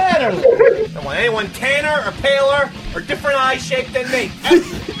 Better. I don't want anyone tanner or paler or different eye shape than me.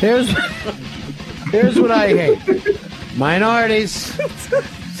 Here's what I hate. Minorities,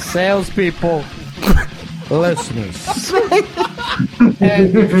 salespeople, listeners.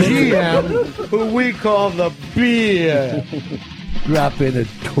 And GM, who we call the beer. Drop in a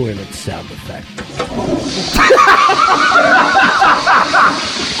toilet sound effect.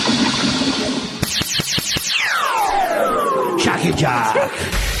 Shocky Jock.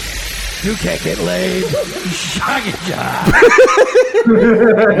 You can't get laid. Shocky Jock.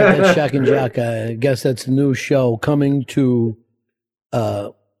 Shock and Jock. I guess that's a new show coming to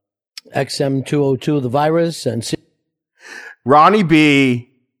XM202, the virus, and Ronnie B.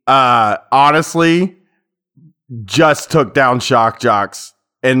 Honestly, just took down Shock Jocks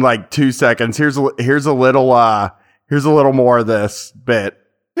in like 2 seconds. Here's a little more of this bit.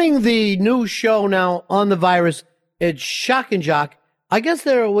 The new show now on the virus. It's Shock and Jock. I guess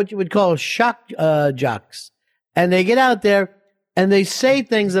they're what you would call shock jocks, and they get out there and they say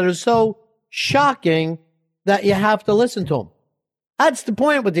things that are so shocking that you have to listen to them. That's the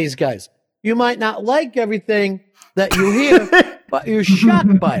point with these guys. You might not like everything that you hear, but you're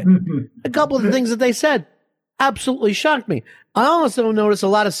shocked by it. A couple of the things that they said absolutely shocked me. I also noticed a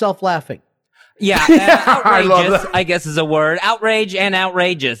lot of self-laughing. Yeah, outrageous, I guess, is a word. Outrage and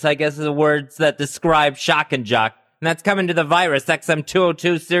outrageous, I guess, are the words that describe Shock and Jock. And that's coming to the virus,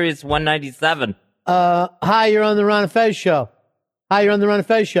 XM202, Series 197. Hi, you're on the Ron and Fez show. Hi, you're on the Ron and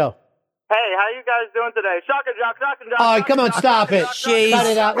Fez show. Hey, how you guys doing today? Shock and Jock, Shock and Jock. Oh, come on, stop it. Jeez. Cut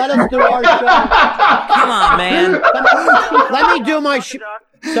it out. Let us do our show. Come on, man. Let me do my show.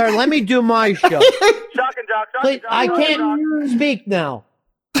 Sir, let me do my show. Shock and Jock, Please, I can't speak now.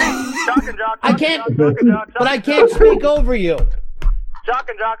 Shock and Jock, I can't, but I can't speak over you. Shock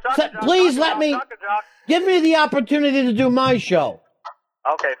and Jock, Shock and Jock. Please let me, give me the opportunity to do my show.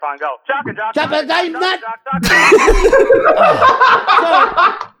 Okay, fine, go. Shock and Jock. I'm not.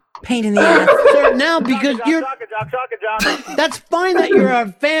 Pain in the ass. Sir, now because you're. That's fine that you're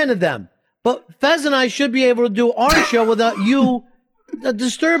a fan of them, but Fez and I should be able to do our show without you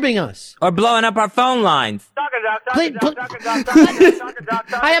disturbing us or blowing up our phone lines. Please,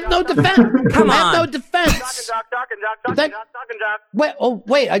 I have no defense. Come on. I have no defense.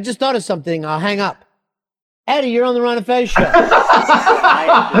 Wait, I just thought of something. I'll hang up. Eddie, you're on the Ron and Fez show.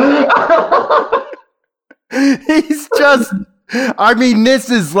 He's just, I mean,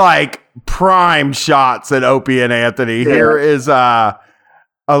 this is like prime shots at Opie and Anthony. Yeah. Here is a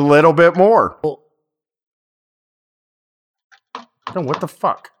little bit more. Oh, what the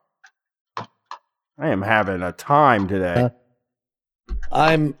fuck? I am having a time today.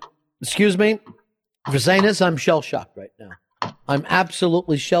 Excuse me for saying this, I'm shell-shocked right now. I'm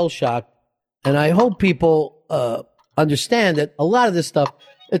absolutely shell-shocked. And I hope people understand that a lot of this stuff,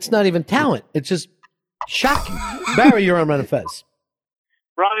 it's not even talent. It's just shocking. Barry, you're on Ron and Fez.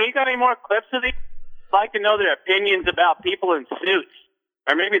 Ronnie, you got any more clips of these? I'd like to know their opinions about people in suits.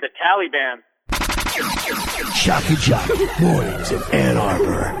 Or maybe the Taliban. Shocky Jock, mornings in Ann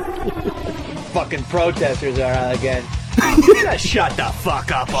Arbor. Fucking protesters are out again. Just shut the fuck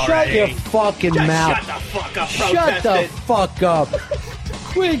up already. Shut your fucking mouth. Shut the fuck up, Shut protesters. the fuck up.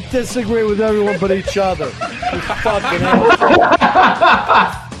 We disagree with everyone but each other. You fucking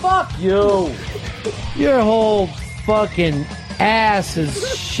asshole. Fuck you. Your whole fucking ass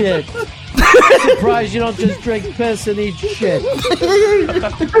is shit. I'm surprised you don't just drink piss and eat shit.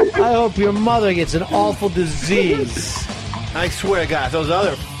 I hope your mother gets an awful disease. I swear to God, those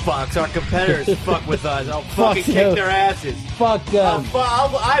other fucks, our competitors, fuck with us. I'll fucking Fuck kick you. their asses. Fuck them.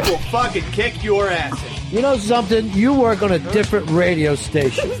 I will fucking kick your asses. You know something? You work on a different radio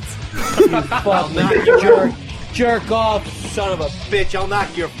station. You fucking knock jerk off. Son of a bitch, I'll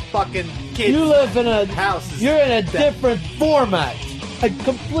knock your fucking kids. You live in a house. You're in a different format. A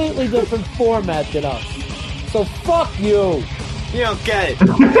completely different format than us. So fuck you. You don't get it.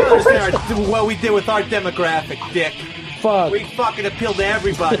 You don't understand what we did with our demographic, dick. Fuck. We fucking appeal to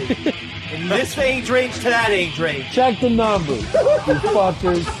everybody. In this age range to that age range. Check the numbers, you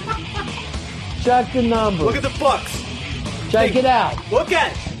fuckers. Check the numbers. Look at the books. Check it out. Look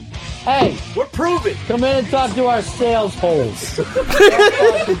at it. Hey, we're proving. Come in and talk to our sales holes.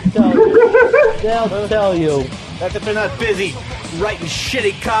 They'll tell you. That's if they're not busy writing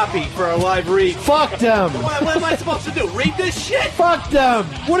shitty copy for our live read. Fuck them. What am I supposed to do? Read this shit? Fuck them.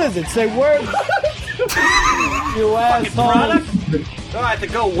 What is it? Say words? You asshole. Product? Do I have to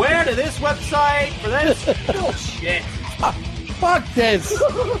go where to this website for this? Bullshit. Fuck this.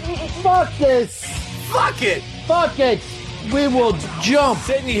 Fuck this. Fuck it. Fuck it. We will jump.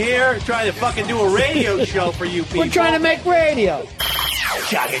 Sitting here trying to fucking do a radio show for you people. We're trying to make radio.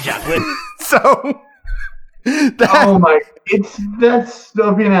 So. Oh my! That's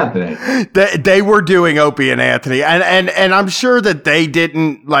Opie and Anthony. They were doing Opie and Anthony, and I'm sure that they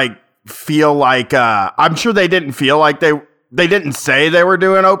didn't feel like I'm sure they didn't feel like they didn't say they were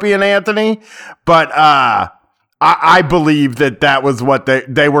doing Opie and Anthony, but I believe that was what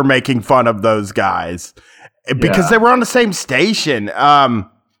they were making fun of those guys because they were on the same station.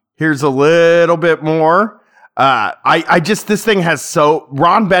 Here's a little bit more. This thing has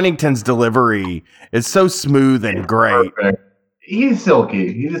Ron Bennington's delivery is so smooth and great. Perfect. He's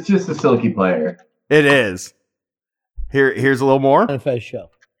silky. He's just a silky player. It is. Here's a little more. Manifest show.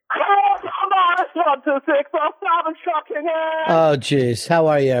 Oh, jeez. How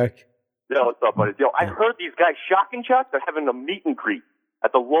are you, Eric? Yo, what's up, buddy? Yo, I heard these guys, Shock and Chuck, they're having a meet and greet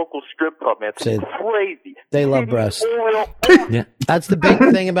at the local strip club, man. It's crazy. They love breasts. Yeah. That's the big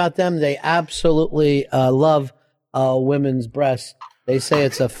thing about them. They absolutely love women's breasts. They say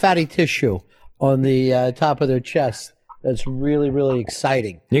it's a fatty tissue on the top of their chest. That's really, really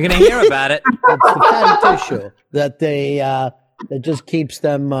exciting. You're going to hear about it. It's the fatty tissue that that just keeps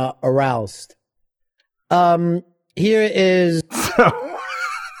them aroused. Here is.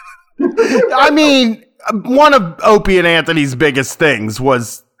 I mean, one of Opie and Anthony's biggest things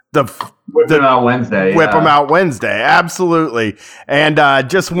was Whip 'em out Wednesday. Whip 'em out Wednesday, absolutely. And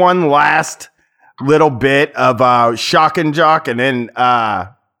just one last little bit of Shock and Jock, and then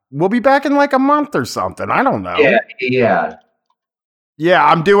we'll be back in like a month or something. I don't know. Yeah,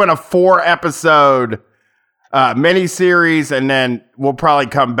 I'm doing a 4-episode miniseries, and then we'll probably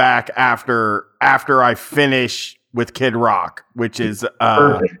come back after I finish with Kid Rock, which is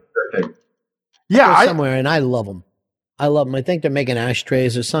Perfect. Yeah, somewhere, and I love them. I love them. I think they're making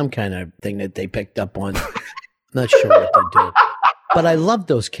ashtrays or some kind of thing that they picked up on. Not sure what they're doing. But I love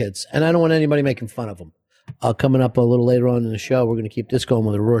those kids, and I don't want anybody making fun of them. Coming up a little later on in the show, we're going to keep this going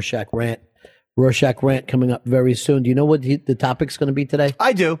with a Rorschach rant. Rorschach rant coming up very soon. Do you know what the topic's going to be today?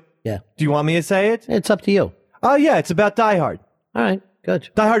 I do. Yeah. Do you want me to say it? It's up to you. Oh, yeah, it's about Die Hard. All right, good.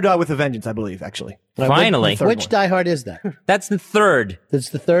 Die Hard with a Vengeance, I believe, actually. Finally. Which Die Hard is that? That's the third. That's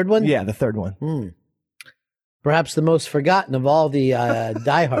the third one? Yeah, the third one. Perhaps the most forgotten of all the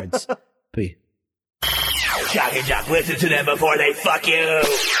Die Hards. Jock and Jock, listen to them before they fuck you. All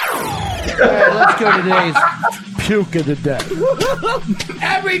right, let's go to today's Puke of the Day.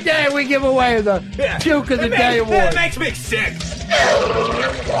 Every day we give away the Puke of the Day award. That makes me sick.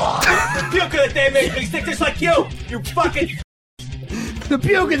 The Puke of the Day makes me sick just like you. You fucking... The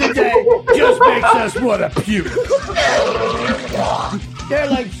Puke of the Day just makes us want to puke. They're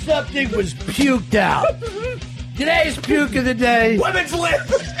like something was puked out. Today's Puke of the Day. Women's lip.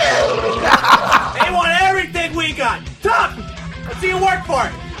 They want everything we got. Tough. Let's see you work for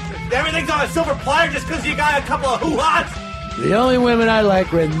it. Everything's on a silver platter just because you got a couple of hoo-ha's. The only women I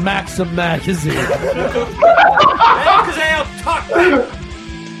like read Maxim magazine. Because they don't talk back.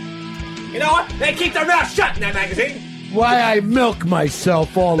 You know what? They keep their mouth shut in that magazine. Why I milk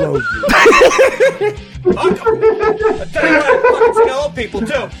myself all over. I'll tell you what, I fucking see old people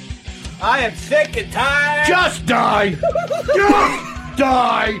too. I am sick and tired. Just die. Just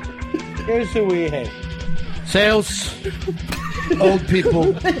die. Here's who we hate. Sales, old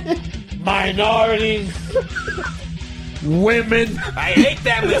people, minorities, women. I hate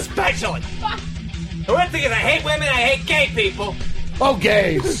them especially. The one thing is I hate women, I hate gay people. Oh,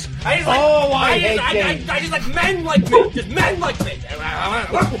 gays. I just like men like me. Just men like me.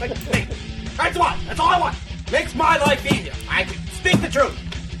 That's what. That's all I want. Makes my life easier. I can speak the truth.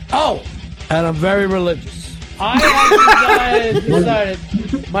 Oh, and I'm very religious. I have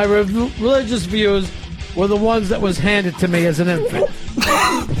decided my religious views were the ones that was handed to me as an infant.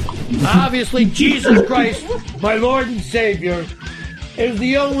 Obviously, Jesus Christ, my Lord and Savior, is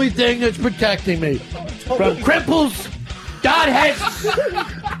the only thing that's protecting me from cripples, Godheads.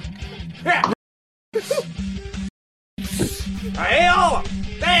 Hey, all of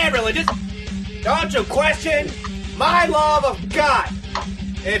them. They ain't religious. Don't you question my love of God.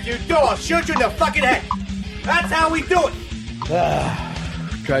 If you do, I'll shoot you in the fucking head. That's how we do it.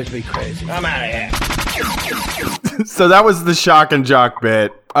 Drives me crazy. I'm out of here. So that was the shock and jock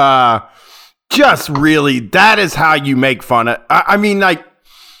bit. Just really, that is how you make fun of. I mean, like,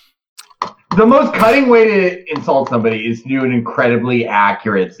 the most cutting way to insult somebody is to do an incredibly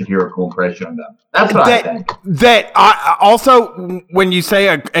accurate satirical impression of them. That's what I think. That I also, when you say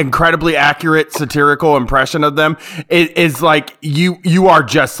an incredibly accurate satirical impression of them, it is like you are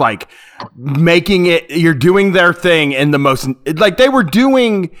just like making it. You're doing their thing in the most, like they were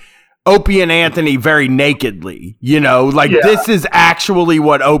doing Opie and Anthony very nakedly, this is actually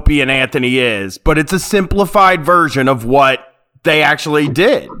what Opie and Anthony is, but it's a simplified version of what they actually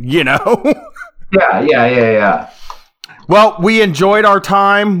did, Yeah. Well, we enjoyed our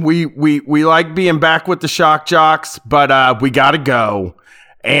time. We like being back with the shock jocks, but we got to go.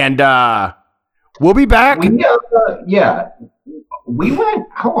 And we'll be back. We went,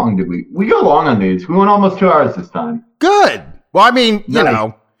 how long did we go long on these? We went almost 2 hours this time. Good. Well, I mean,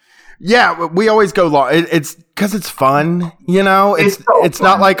 yeah, we always go long. It's because it's fun, It's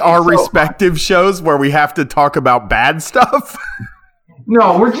not like our respective shows where we have to talk about bad stuff.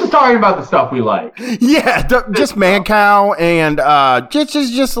 No, we're just talking about the stuff we like. Yeah, just Mancow and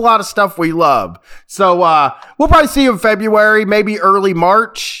just a lot of stuff we love. So we'll probably see you in February, maybe early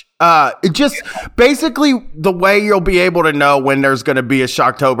March. Basically the way you'll be able to know when there's going to be a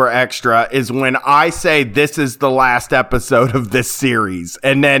Shocktober Extra is when I say this is the last episode of this series.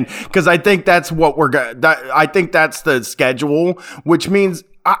 And then, because I think that's what I think that's the schedule, which means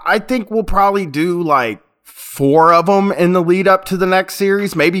I think we'll probably do like 4 of them in the lead up to the next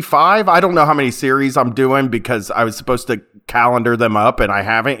series, maybe 5. I don't know how many series I'm doing because I was supposed to calendar them up and I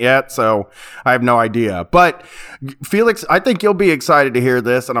haven't yet, so I have no idea. But Felix, I think you'll be excited to hear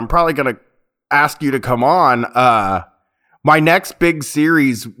this, and I'm probably going to ask you to come on. My next big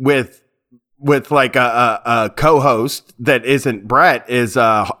series with like a co-host that isn't Brett is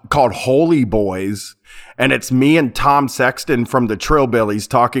called Holy Boys. And it's me and Tom Sexton from the Trillbillies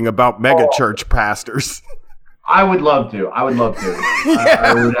talking about megachurch pastors. I would love to. I would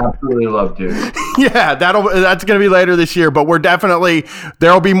absolutely love to. Yeah, that's going to be later this year, but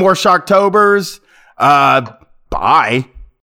there'll be more Shocktobers. Bye.